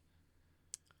this?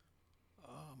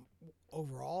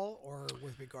 Overall, or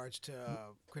with regards to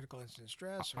critical incident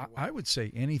stress? Or I would say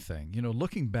anything.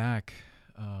 Looking back,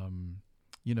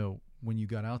 when you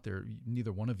got out there,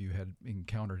 neither one of you had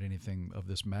encountered anything of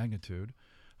this magnitude.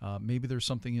 Maybe there's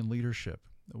something in leadership.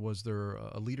 Was there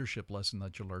a leadership lesson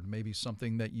that you learned? Maybe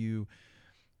something that you,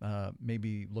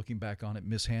 maybe looking back on it,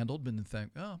 mishandled, and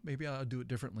think, oh, maybe I'll do it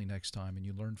differently next time, and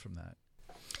you learned from that.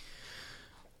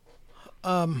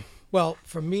 Well,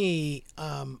 for me,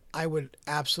 I would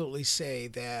absolutely say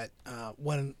that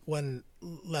one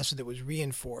lesson that was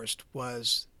reinforced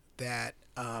was that,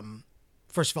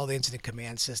 first of all, the incident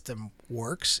command system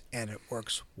works, and it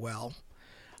works well.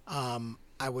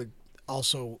 I would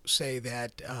also say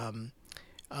that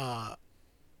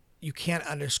you can't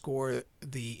underscore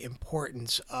the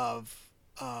importance of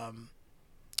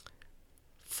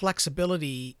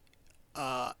flexibility.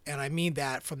 And I mean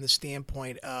that from the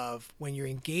standpoint of when you're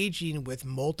engaging with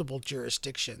multiple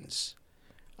jurisdictions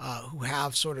who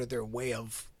have sort of their way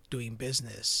of doing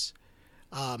business,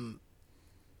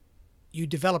 you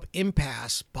develop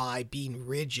impasse by being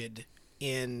rigid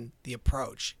in the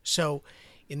approach. So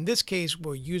in this case,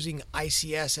 we're using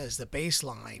ICS as the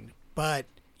baseline, but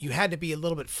you had to be a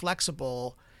little bit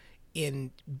flexible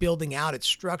in building out its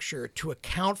structure to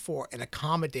account for and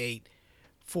accommodate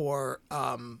for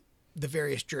the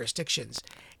various jurisdictions.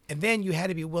 And then you had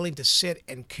to be willing to sit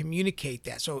and communicate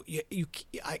that. So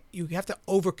you have to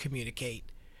over communicate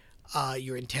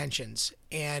your intentions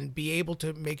and be able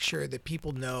to make sure that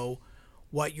people know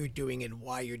what you're doing and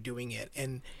why you're doing it.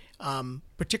 And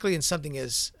particularly in something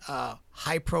as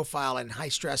high profile and high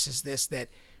stress as this, that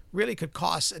really could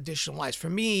cost additional lives. For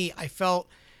me, I felt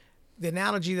the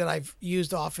analogy that I've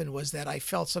used often was that I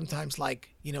felt sometimes like,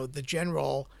 the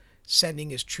general sending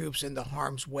his troops into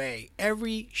harm's way.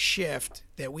 Every shift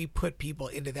that we put people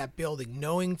into that building,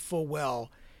 knowing full well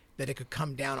that it could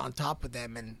come down on top of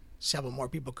them and several more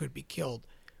people could be killed,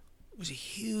 was a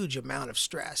huge amount of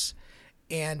stress.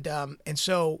 And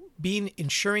so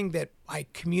ensuring that I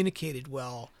communicated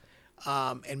well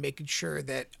and making sure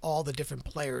that all the different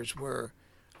players were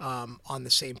on the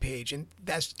same page. And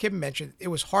as Kim mentioned, it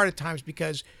was hard at times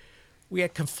because we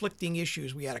had conflicting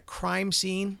issues. We had a crime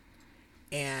scene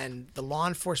and the law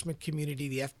enforcement community,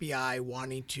 the FBI,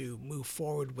 wanting to move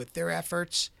forward with their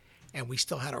efforts, and we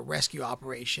still had a rescue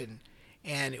operation.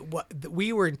 And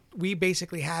we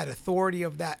basically had authority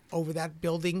of that over that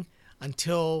building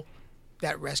until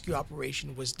that rescue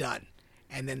operation was done,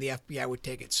 and then the FBI would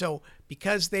take it. So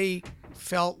because they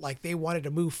felt like they wanted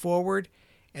to move forward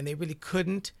and they really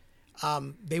couldn't,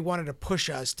 they wanted to push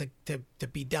us to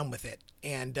be done with it.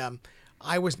 And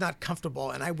I was not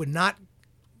comfortable, and I would not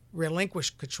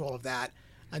relinquish control of that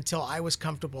until I was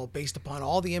comfortable, based upon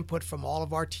all the input from all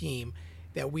of our team,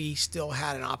 that we still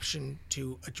had an option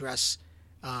to address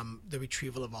the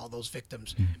retrieval of all those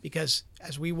victims. Because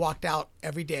as we walked out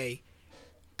every day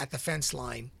at the fence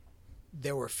line,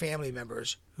 there were family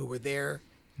members who were there,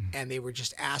 and they were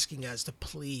just asking us to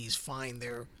please find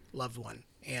their loved one.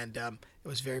 And it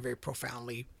was very, very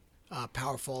profoundly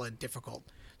powerful and difficult.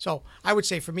 So I would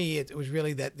say for me, it was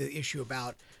really the issue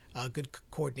about good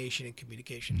coordination and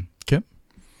communication. Kim?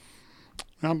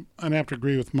 I'd have to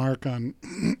agree with Mark on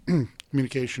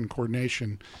communication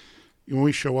coordination. When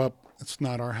we show up, it's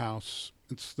not our house.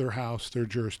 It's their house, their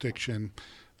jurisdiction.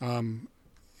 And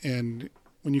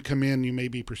when you come in, you may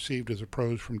be perceived as a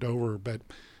pros from Dover, but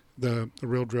the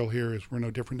real drill here is we're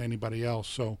no different than anybody else.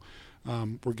 So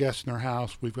we're guests in our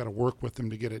house. We've got to work with them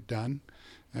to get it done.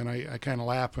 And I kind of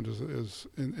laugh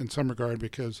in some regard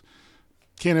because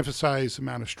can't emphasize the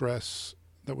amount of stress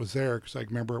that was there, because I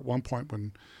remember at one point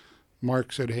when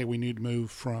Mark said, hey, we need to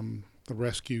move from the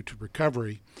rescue to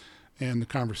recovery, and the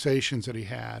conversations that he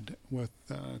had with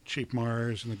Chief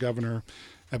Mars and the governor,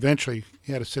 eventually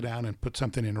he had to sit down and put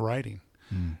something in writing.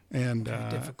 And very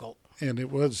difficult. And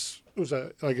it was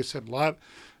a, like I said, a lot.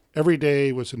 Every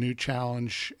day was a new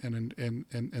challenge and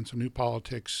some new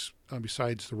politics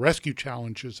besides the rescue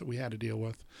challenges that we had to deal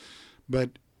with.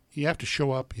 But you have to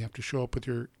show up. You have to show up with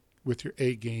your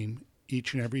A game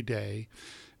each and every day,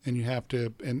 and you have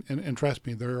to. And trust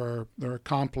me, there are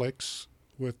conflicts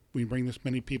with we bring this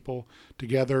many people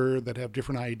together that have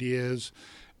different ideas,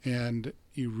 and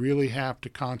you really have to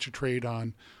concentrate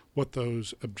on what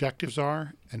those objectives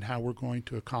are and how we're going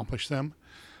to accomplish them.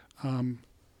 And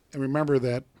remember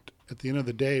that at the end of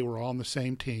the day, we're all on the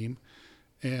same team,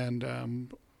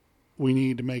 and we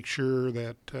need to make sure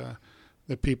that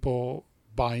that people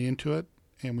buy into it,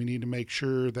 and we need to make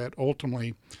sure that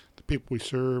ultimately the people we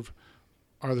serve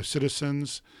are the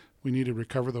citizens. We needed to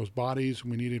recover those bodies,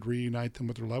 and we needed to reunite them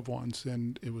with their loved ones.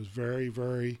 And it was very,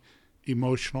 very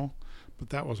emotional, but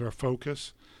that was our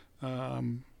focus.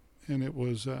 And it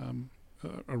was a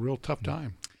real tough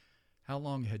time. How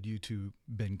long had you two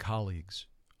been colleagues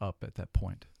up at that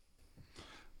point?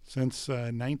 Since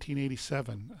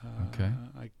 1987. Okay.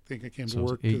 I think I came So to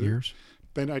it's work. 8 years?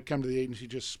 I'd come to the agency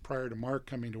just prior to Mark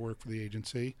coming to work for the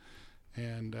agency.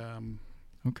 And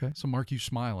okay. So, Mark, you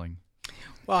smiling.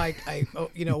 Well,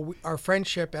 our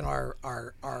friendship and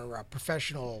our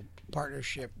professional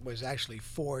partnership was actually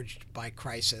forged by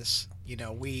crisis. You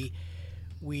know, we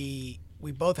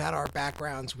both had our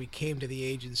backgrounds. We came to the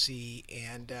agency,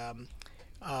 and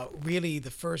really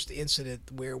the first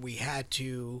incident where we had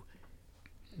to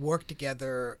work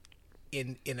together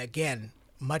in again,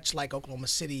 much like Oklahoma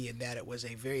City in that it was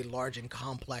a very large and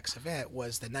complex event,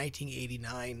 was the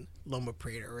 1989 Loma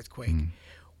Prieta earthquake,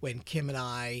 when Kim and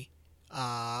I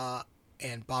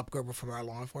and Bob Gerber from our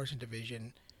law enforcement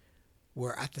division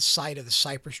were at the site of the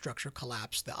Cypress structure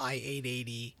collapse, the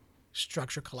I-880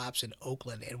 structure collapse in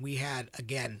Oakland. And we had,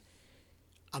 again,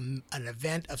 an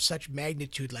event of such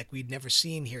magnitude like we'd never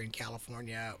seen here in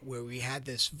California, where we had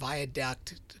this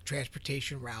viaduct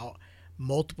transportation route,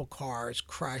 multiple cars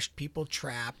crushed, people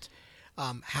trapped,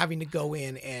 having to go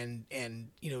in and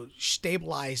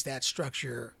stabilize that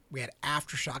structure. We had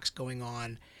aftershocks going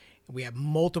on. We have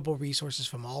multiple resources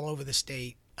from all over the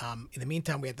state. In the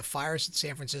meantime, we had the fires in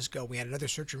San Francisco. We had another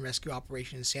search and rescue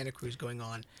operation in Santa Cruz going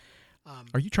on.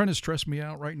 Are you trying to stress me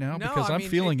out right now? No, Because I'm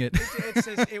feeling it.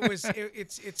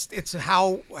 It's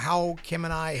how Kim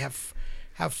and I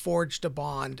have forged a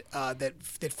bond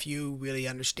that few really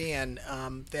understand.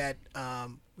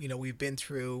 We've been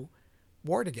through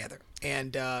war together,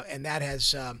 and that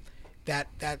has and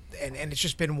it's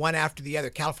just been one after the other.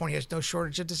 California has no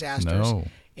shortage of disasters. No.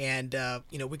 And,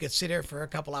 we could sit here for a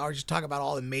couple hours just talk about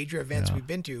all the major events we've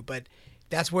been to, but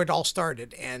that's where it all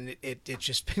started. And it's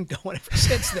just been going ever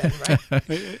since then, right?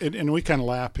 and we kind of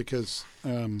laugh because,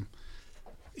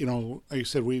 like you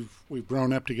said, we've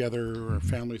grown up together. Our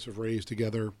families have raised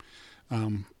together.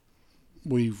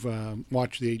 We've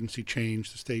watched the agency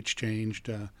change. The state's changed.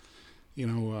 It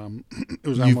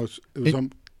was almost...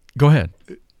 Go ahead.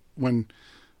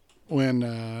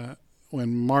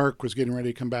 When Mark was getting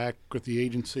ready to come back with the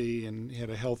agency and he had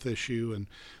a health issue, and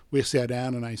we sat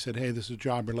down and I said, hey, this is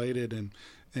job related, and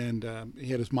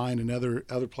he had his mind in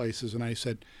other places, and I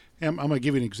said, hey, I'm going to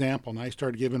give you an example, and I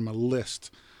started giving him a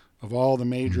list of all the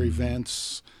major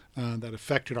events that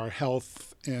affected our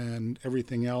health and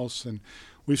everything else, and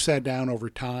we've sat down over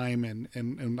time, and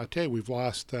I tell you, we've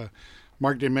lost,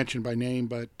 Mark didn't mention by name,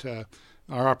 but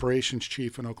our operations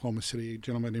chief in Oklahoma City, a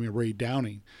gentleman named Ray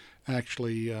Downing,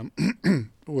 actually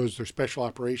was their special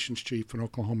operations chief in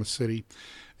Oklahoma City,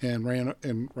 and ran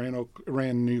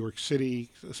New York City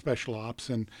special ops.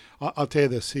 And I'll tell you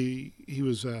this: he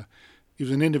was an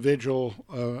individual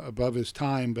above his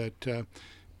time, but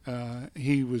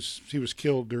he was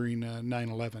killed during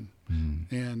 9/11,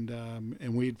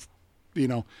 and we'd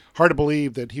hard to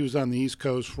believe that he was on the East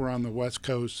Coast, we're on the West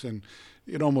Coast, and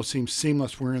it almost seems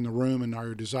seamless. We're in the room and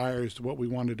our desires to what we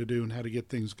wanted to do and how to get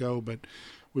things go, but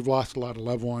we've lost a lot of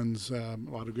loved ones, a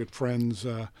lot of good friends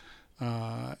in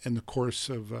the course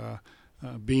of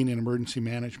being in emergency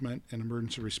management and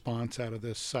emergency response out of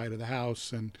this side of the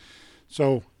house. And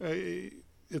so we've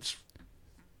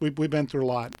been through a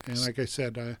lot. And like I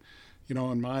said,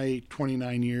 in my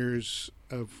 39 years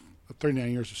of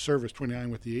service,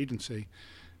 29 with the agency,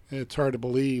 it's hard to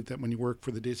believe that when you work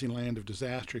for the Disneyland of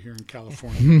disaster here in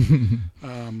California,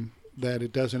 that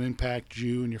it doesn't impact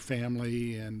you and your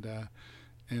family and the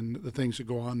things that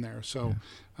go on there. So,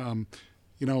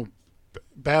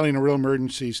 battling a real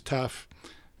emergency is tough.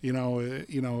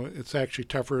 It's actually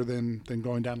tougher than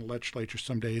going down to the legislature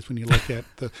some days when you look at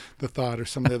the thought or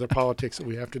some of the other politics that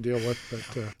we have to deal with. But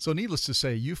so needless to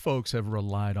say, you folks have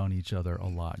relied on each other a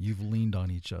lot. You've leaned on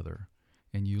each other,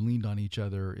 and you leaned on each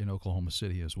other in Oklahoma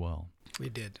City as well. We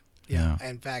did. Yeah.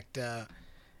 In fact,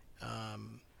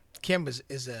 Kim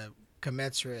is a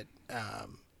commensurate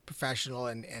professional,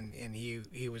 and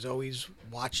he was always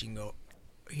watching.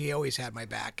 He always had my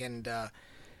back, and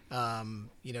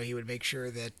he would make sure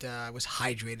that I was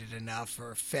hydrated enough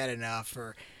or fed enough,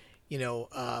 or it's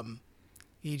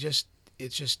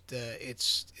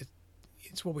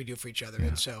what we do for each other.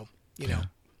 And so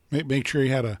make sure he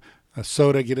had a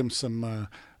soda, get him some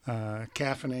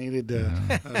caffeinated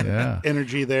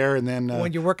energy there, and then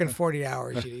when you're working 40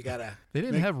 hours, you gotta. They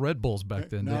didn't have Red Bulls back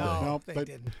then, did they? No, they but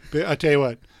didn't. I tell you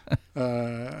what,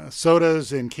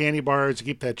 sodas and candy bars to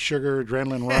keep that sugar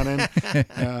adrenaline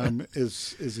running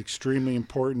is extremely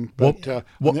important. But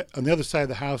on the other side of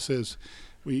the house is,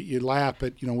 you laugh,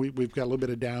 but we've got a little bit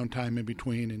of downtime in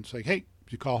between, and it's like, hey,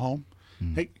 did you call home?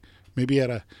 Hey, maybe you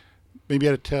had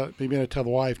to tell the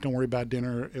wife, don't worry about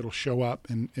dinner, it'll show up,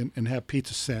 and have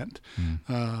pizza sent.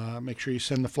 Make sure you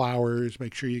send the flowers.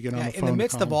 Make sure you get on the phone. In the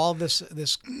midst of all this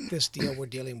deal we're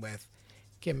dealing with,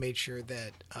 Kim made sure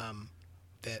that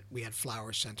that we had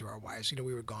flowers sent to our wives.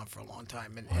 We were gone for a long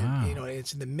time, and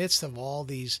it's in the midst of all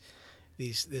these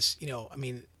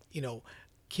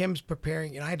Kim's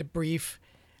preparing, and I had to brief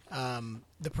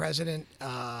the president,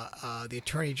 the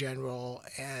attorney general,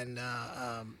 and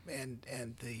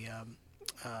the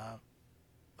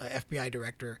FBI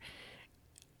director.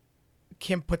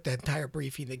 Kim put the entire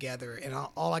briefing together, and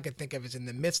all I could think of is in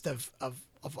the midst of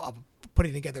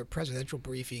putting together a presidential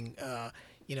briefing,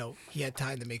 he had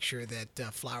time to make sure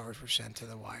that flowers were sent to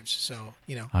the wives. So,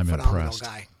 I'm phenomenal impressed.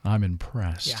 guy. I'm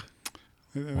impressed.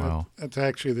 Yeah. Wow. That's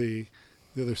actually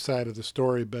the other side of the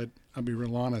story, but I'll be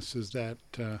real honest, is that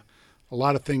a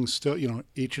lot of things still,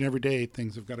 each and every day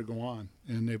things have got to go on,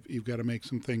 and you've got to make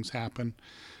some things happen.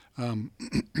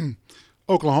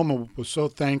 Oklahoma was so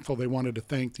thankful, they wanted to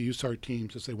thank the USART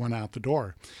teams as they went out the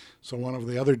door. So one of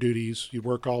the other duties, you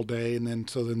work all day, and then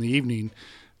in the evening,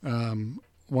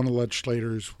 one of the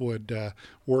legislators would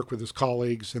work with his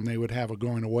colleagues, and they would have a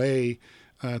going away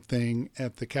thing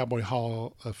at the Cowboy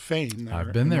Hall of Fame there.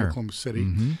 I've been there. Oklahoma City.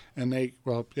 And you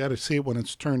got to see it when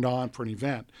it's turned on for an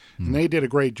event. And they did a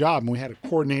great job, and we had to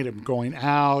coordinate them going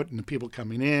out and the people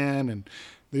coming in, and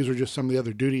these were just some of the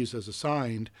other duties as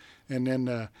assigned. And then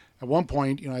at one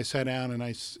point, I sat down and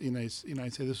I said,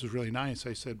 this is really nice.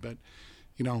 I said, but,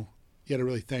 you got to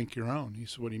really thank your own. He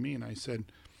said, what do you mean? I said,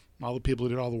 all the people who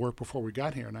did all the work before we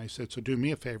got here. And I said, so do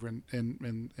me a favor. And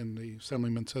the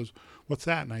assemblyman says, what's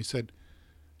that? And I said,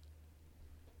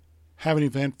 have an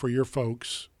event for your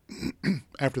folks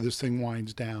after this thing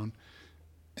winds down,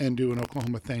 and do an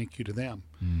Oklahoma thank you to them.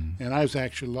 And I was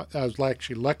actually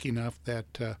lucky enough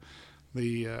that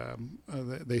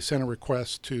they sent a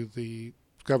request to the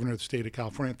governor of the state of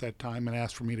California at that time and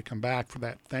asked for me to come back for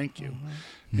that thank you.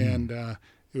 And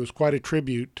it was quite a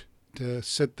tribute to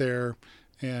sit there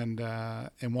and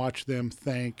watch them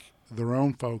thank their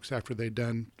own folks after they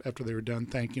were done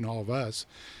thanking all of us.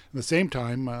 At the same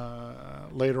time,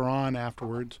 later on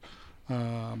afterwards,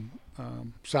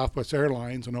 Southwest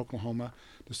Airlines in Oklahoma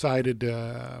decided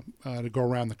to go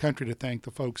around the country to thank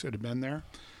the folks that had been there,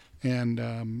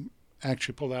 and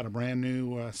actually pulled out a brand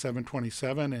new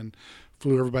 727 and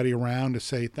flew everybody around to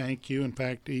say thank you. In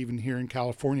fact, even here in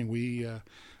California,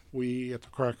 we at the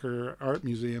Crocker Art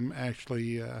Museum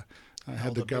actually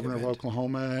had the governor of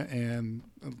Oklahoma and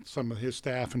some of his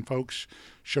staff and folks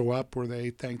show up where they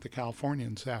thanked the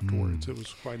Californians afterwards. It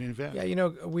was quite an event. Yeah,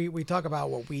 we talk about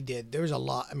what we did. There was a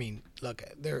lot. I mean, look,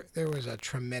 there was a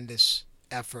tremendous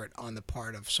effort on the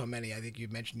part of so many. I think you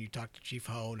mentioned you talked to Chief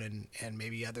Hode and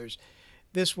maybe others.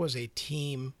 This was a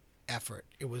team effort.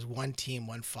 It was one team,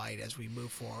 one fight as we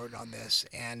move forward on this.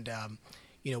 And,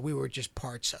 we were just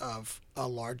parts of a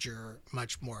larger,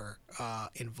 much more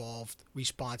involved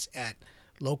response at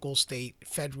local, state,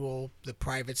 federal, the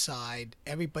private side,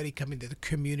 everybody coming to the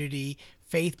community,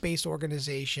 faith-based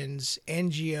organizations,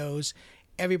 NGOs,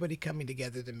 everybody coming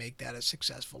together to make that a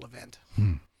successful event.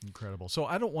 Incredible. So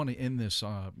I don't want to end this,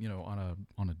 on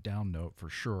a down note for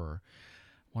sure.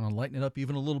 I want to lighten it up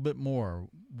even a little bit more.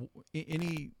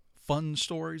 Any fun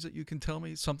stories that you can tell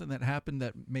me? Something that happened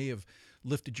that may have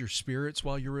lifted your spirits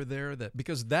while you were there?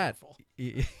 Because that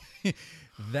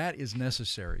is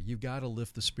necessary. You've got to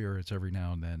lift the spirits every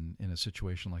now and then in a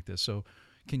situation like this. So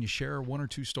can you share one or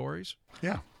two stories?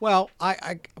 Yeah. Well,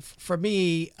 for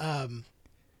me,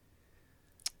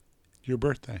 your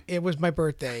birthday. It was my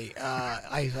birthday.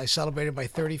 I celebrated my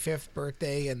 35th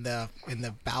birthday in the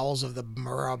bowels of the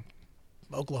Murrah,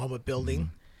 Oklahoma building.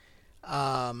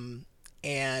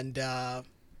 And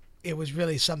it was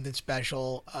really something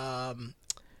special.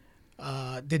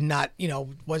 Did not,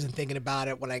 wasn't thinking about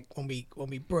it when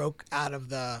we broke out of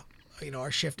the,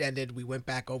 our shift ended. We went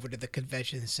back over to the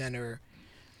convention center.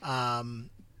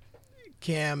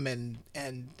 Kim and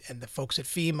the folks at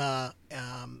FEMA,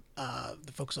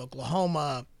 the folks at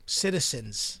Oklahoma,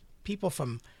 citizens, people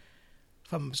from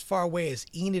as far away as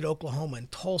Enid, Oklahoma,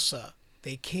 and Tulsa.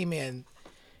 They came in.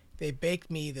 They baked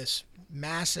me this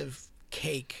massive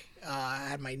cake. I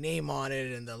had my name on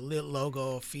it and the little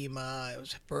logo of FEMA. It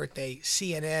was a birthday.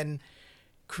 CNN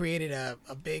created a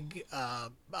big a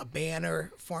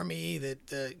banner for me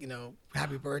that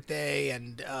happy birthday,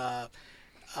 and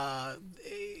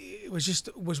it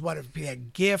was one of we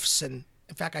had gifts, and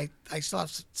in fact I still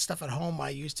have stuff at home I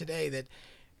use today that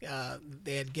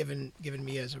they had given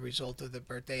me as a result of the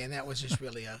birthday, and that was just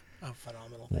really a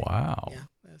phenomenal thing. Wow. Yeah,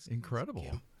 Incredible.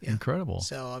 Yeah. Incredible.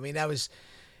 So I mean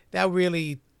that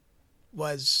really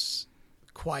was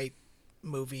quite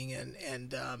moving,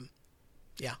 and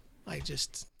yeah, I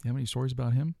just. You have any stories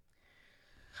about him?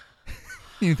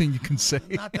 Anything you can say?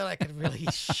 Not that I could really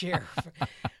share.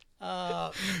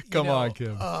 Come on,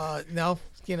 Kim. No,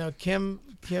 Kim.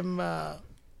 I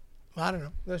don't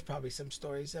know. There's probably some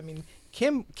stories. I mean,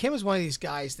 Kim is one of these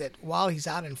guys that while he's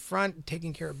out in front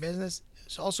taking care of business,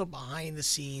 is also behind the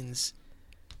scenes,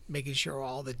 making sure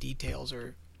all the details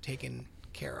are taken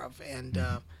care of,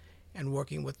 and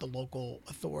working with the local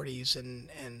authorities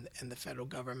and the federal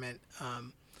government.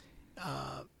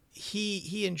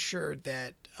 He ensured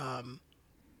that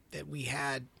that we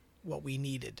had what we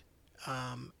needed,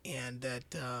 and that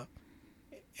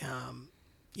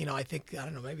I think, I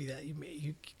don't know, maybe that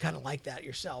you kind of like that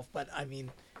yourself, but I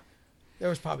mean, there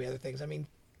was probably other things. I mean,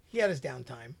 he had his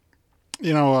downtime.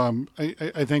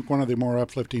 I think one of the more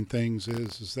uplifting things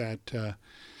is that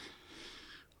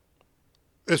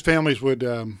as families would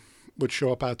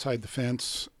show up outside the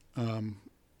fence,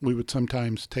 we would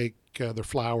sometimes take their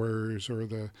flowers or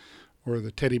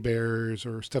the teddy bears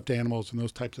or stuffed animals and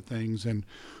those types of things, and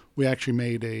we actually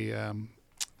made a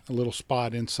little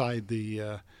spot inside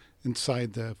the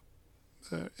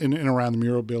in and around the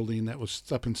mural building that was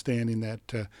up and standing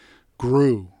that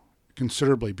grew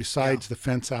considerably besides the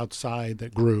fence outside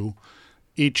that grew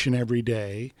each and every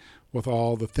day with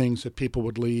all the things that people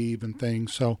would leave and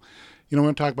things. So, we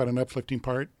want to talk about an uplifting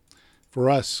part. For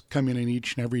us, coming in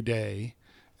each and every day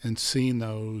and seeing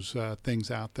those things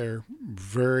out there,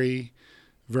 very,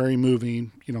 very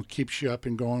moving, keeps you up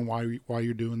and going while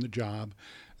you're doing the job.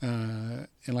 And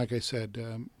like I said,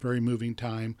 very moving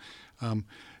time. You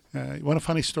want a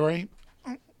funny story?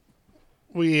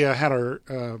 We had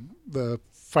the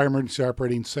Fire Emergency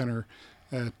Operating Center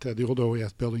at the old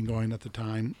OES building going at the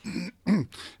time,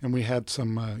 and we had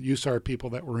some USAR people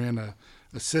that were in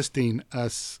assisting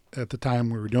us at the time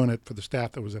we were doing it for the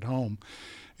staff that was at home,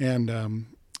 and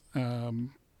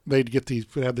they'd have these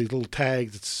little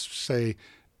tags that say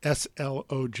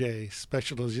SLOJ,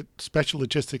 Special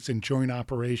Logistics and Joint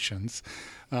Operations,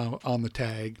 on the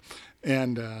tag,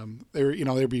 and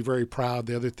they'd be very proud.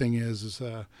 The other thing is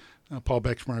Paul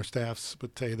Beck from our staffs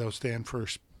would say those stand for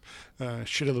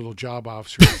shitty little job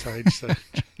officer side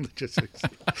logistics,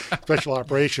 special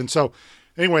operations. So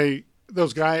anyway,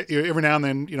 those guys, every now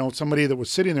and then, somebody that was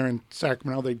sitting there in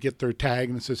Sacramento, they'd get their tag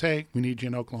and it says, "Hey, we need you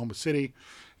in Oklahoma City,"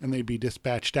 and they'd be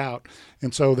dispatched out.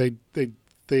 And so they'd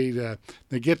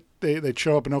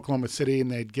show up in Oklahoma City and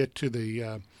they'd get to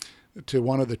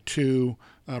one of the two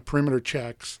perimeter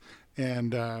checks.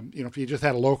 And, if you just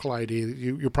had a local ID,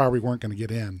 you probably weren't going to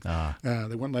get in.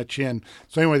 They wouldn't let you in.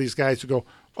 So anyway, these guys would go,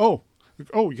 oh,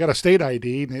 you got a state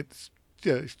ID, and it's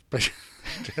has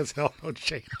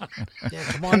LOJ on it. Yeah,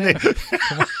 come on in.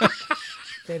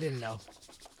 They didn't know.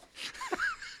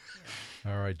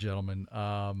 All right, gentlemen.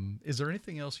 Is there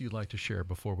anything else you'd like to share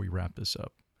before we wrap this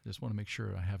up? I just want to make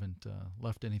sure I haven't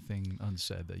left anything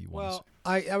unsaid that you want to say.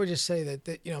 Well, I would just say that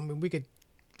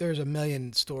there's a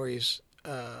million stories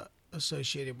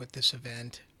associated with this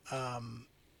event. I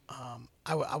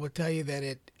would tell you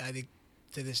that I think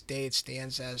to this day it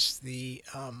stands as the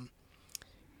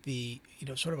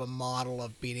sort of a model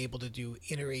of being able to do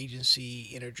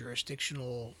interagency,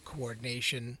 interjurisdictional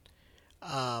coordination.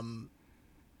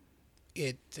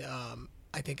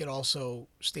 I think it also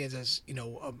stands as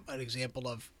an example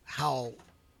of how,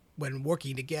 when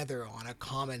working together on a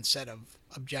common set of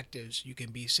objectives, you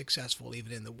can be successful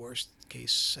even in the worst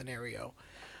case scenario.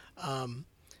 I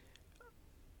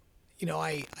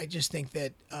just think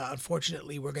that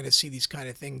unfortunately we're going to see these kind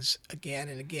of things again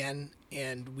and again,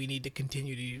 and we need to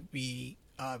continue to be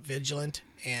vigilant.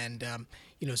 And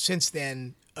since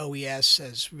then, OES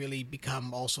has really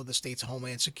become also the state's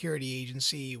Homeland Security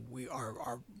Agency.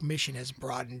 Our mission has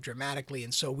broadened dramatically,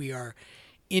 and so we are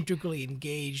integrally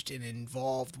engaged and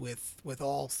involved with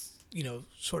all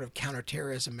sort of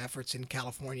counterterrorism efforts in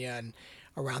California and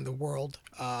around the world,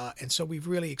 and so we've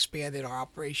really expanded our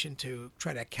operation to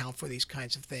try to account for these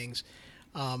kinds of things.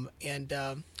 I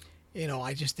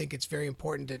just think it's very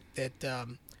important that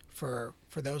for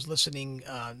those listening,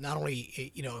 not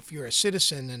only if you're a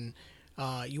citizen and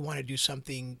you want to do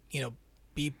something,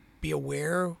 be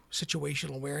aware,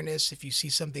 situational awareness. If you see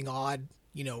something odd,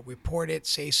 report it,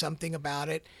 say something about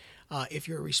it. If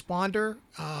you're a responder,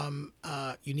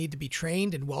 you need to be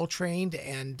trained and well trained,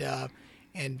 and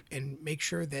make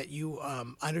sure that you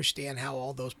understand how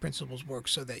all those principles work,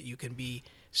 so that you can be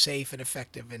safe and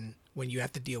effective when you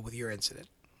have to deal with your incident.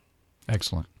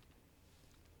 Excellent.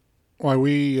 Well,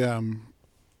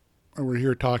 we're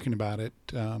here talking about it,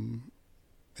 and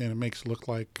it makes it look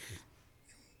like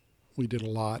we did a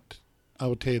lot. I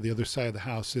will tell you the other side of the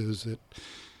house is that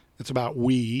it's about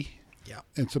we. Yeah.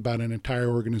 It's about an entire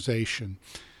organization.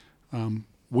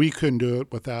 We couldn't do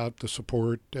it without the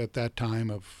support at that time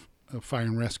of fire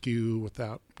and rescue,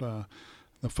 without the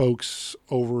folks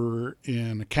over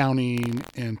in accounting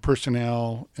and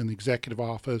personnel and the executive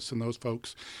office and those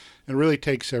folks. It really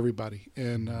takes everybody.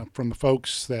 And from the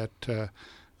folks that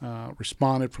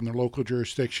responded from their local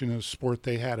jurisdiction, the support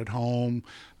they had at home,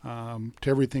 to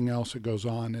everything else that goes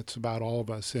on, it's about all of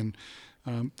us. And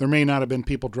there may not have been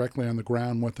people directly on the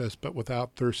ground with us, but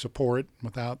without their support,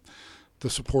 without the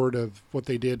support of what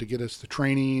they did to get us the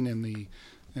training and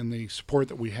the support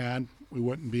that we had, we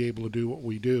wouldn't be able to do what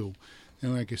we do.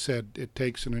 And like I said, it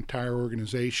takes an entire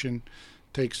organization,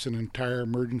 takes an entire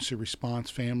emergency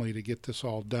response family to get this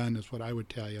all done, is what I would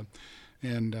tell you.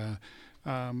 And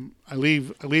I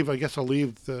guess I'll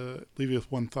leave you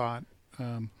with one thought.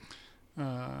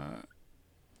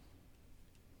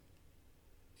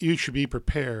 You should be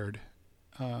prepared,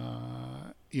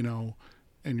 in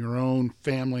your own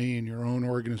family, in your own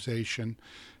organization.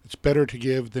 It's better to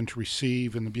give than to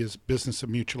receive in the business of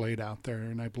mutual aid out there,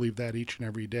 and I believe that each and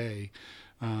every day.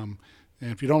 And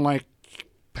if you don't like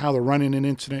how they're running an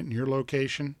incident in your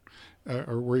location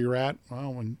or where you're at,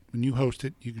 well, when you host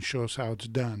it, you can show us how it's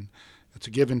done. It's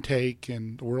a give and take,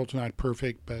 and the world's not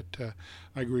perfect, but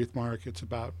I agree with Mark. It's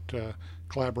about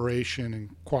collaboration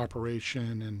and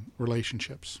cooperation and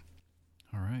relationships.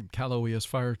 All right. Cal OES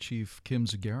Fire Chief Kim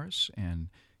Zagaris and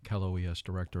Cal OES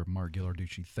Director Mark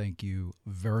Ghilarducci, thank you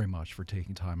very much for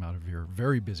taking time out of your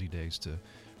very busy days to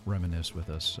reminisce with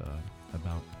us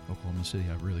about Oklahoma City.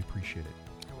 I really appreciate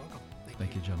it. You're welcome.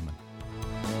 Thank you, gentlemen.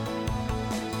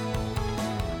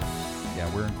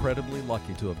 Yeah, we're incredibly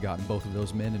lucky to have gotten both of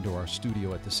those men into our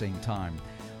studio at the same time.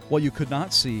 What you could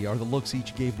not see are the looks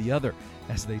each gave the other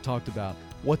as they talked about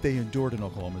what they endured in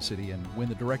Oklahoma City, and when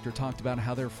the director talked about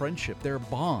how their friendship, their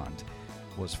bond,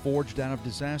 was forged out of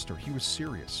disaster. He was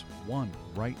serious, one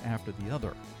right after the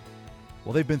other.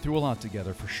 Well, they've been through a lot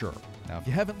together for sure. Now, if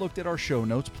you haven't looked at our show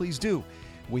notes, please do.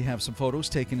 We have some photos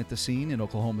taken at the scene in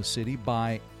Oklahoma City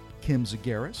by Kim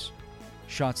Zagaris,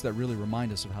 shots that really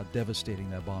remind us of how devastating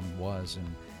that bombing was and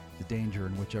the danger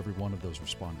in which every one of those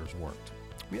responders worked.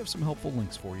 We have some helpful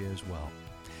links for you as well.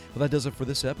 Well, that does it for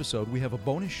this episode. We have a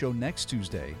bonus show next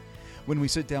Tuesday when we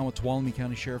sit down with Tuolumne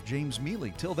County Sheriff James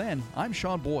Mealy. Till then, I'm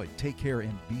Sean Boyd. Take care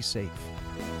and be safe.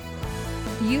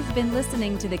 You've been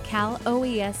listening to the Cal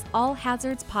OES All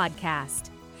Hazards Podcast.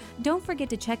 Don't forget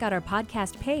to check out our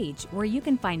podcast page where you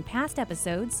can find past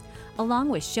episodes along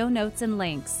with show notes and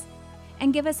links.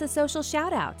 And give us a social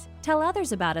shout out. Tell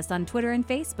others about us on Twitter and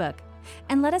Facebook.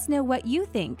 And let us know what you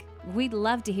think. We'd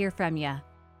love to hear from you.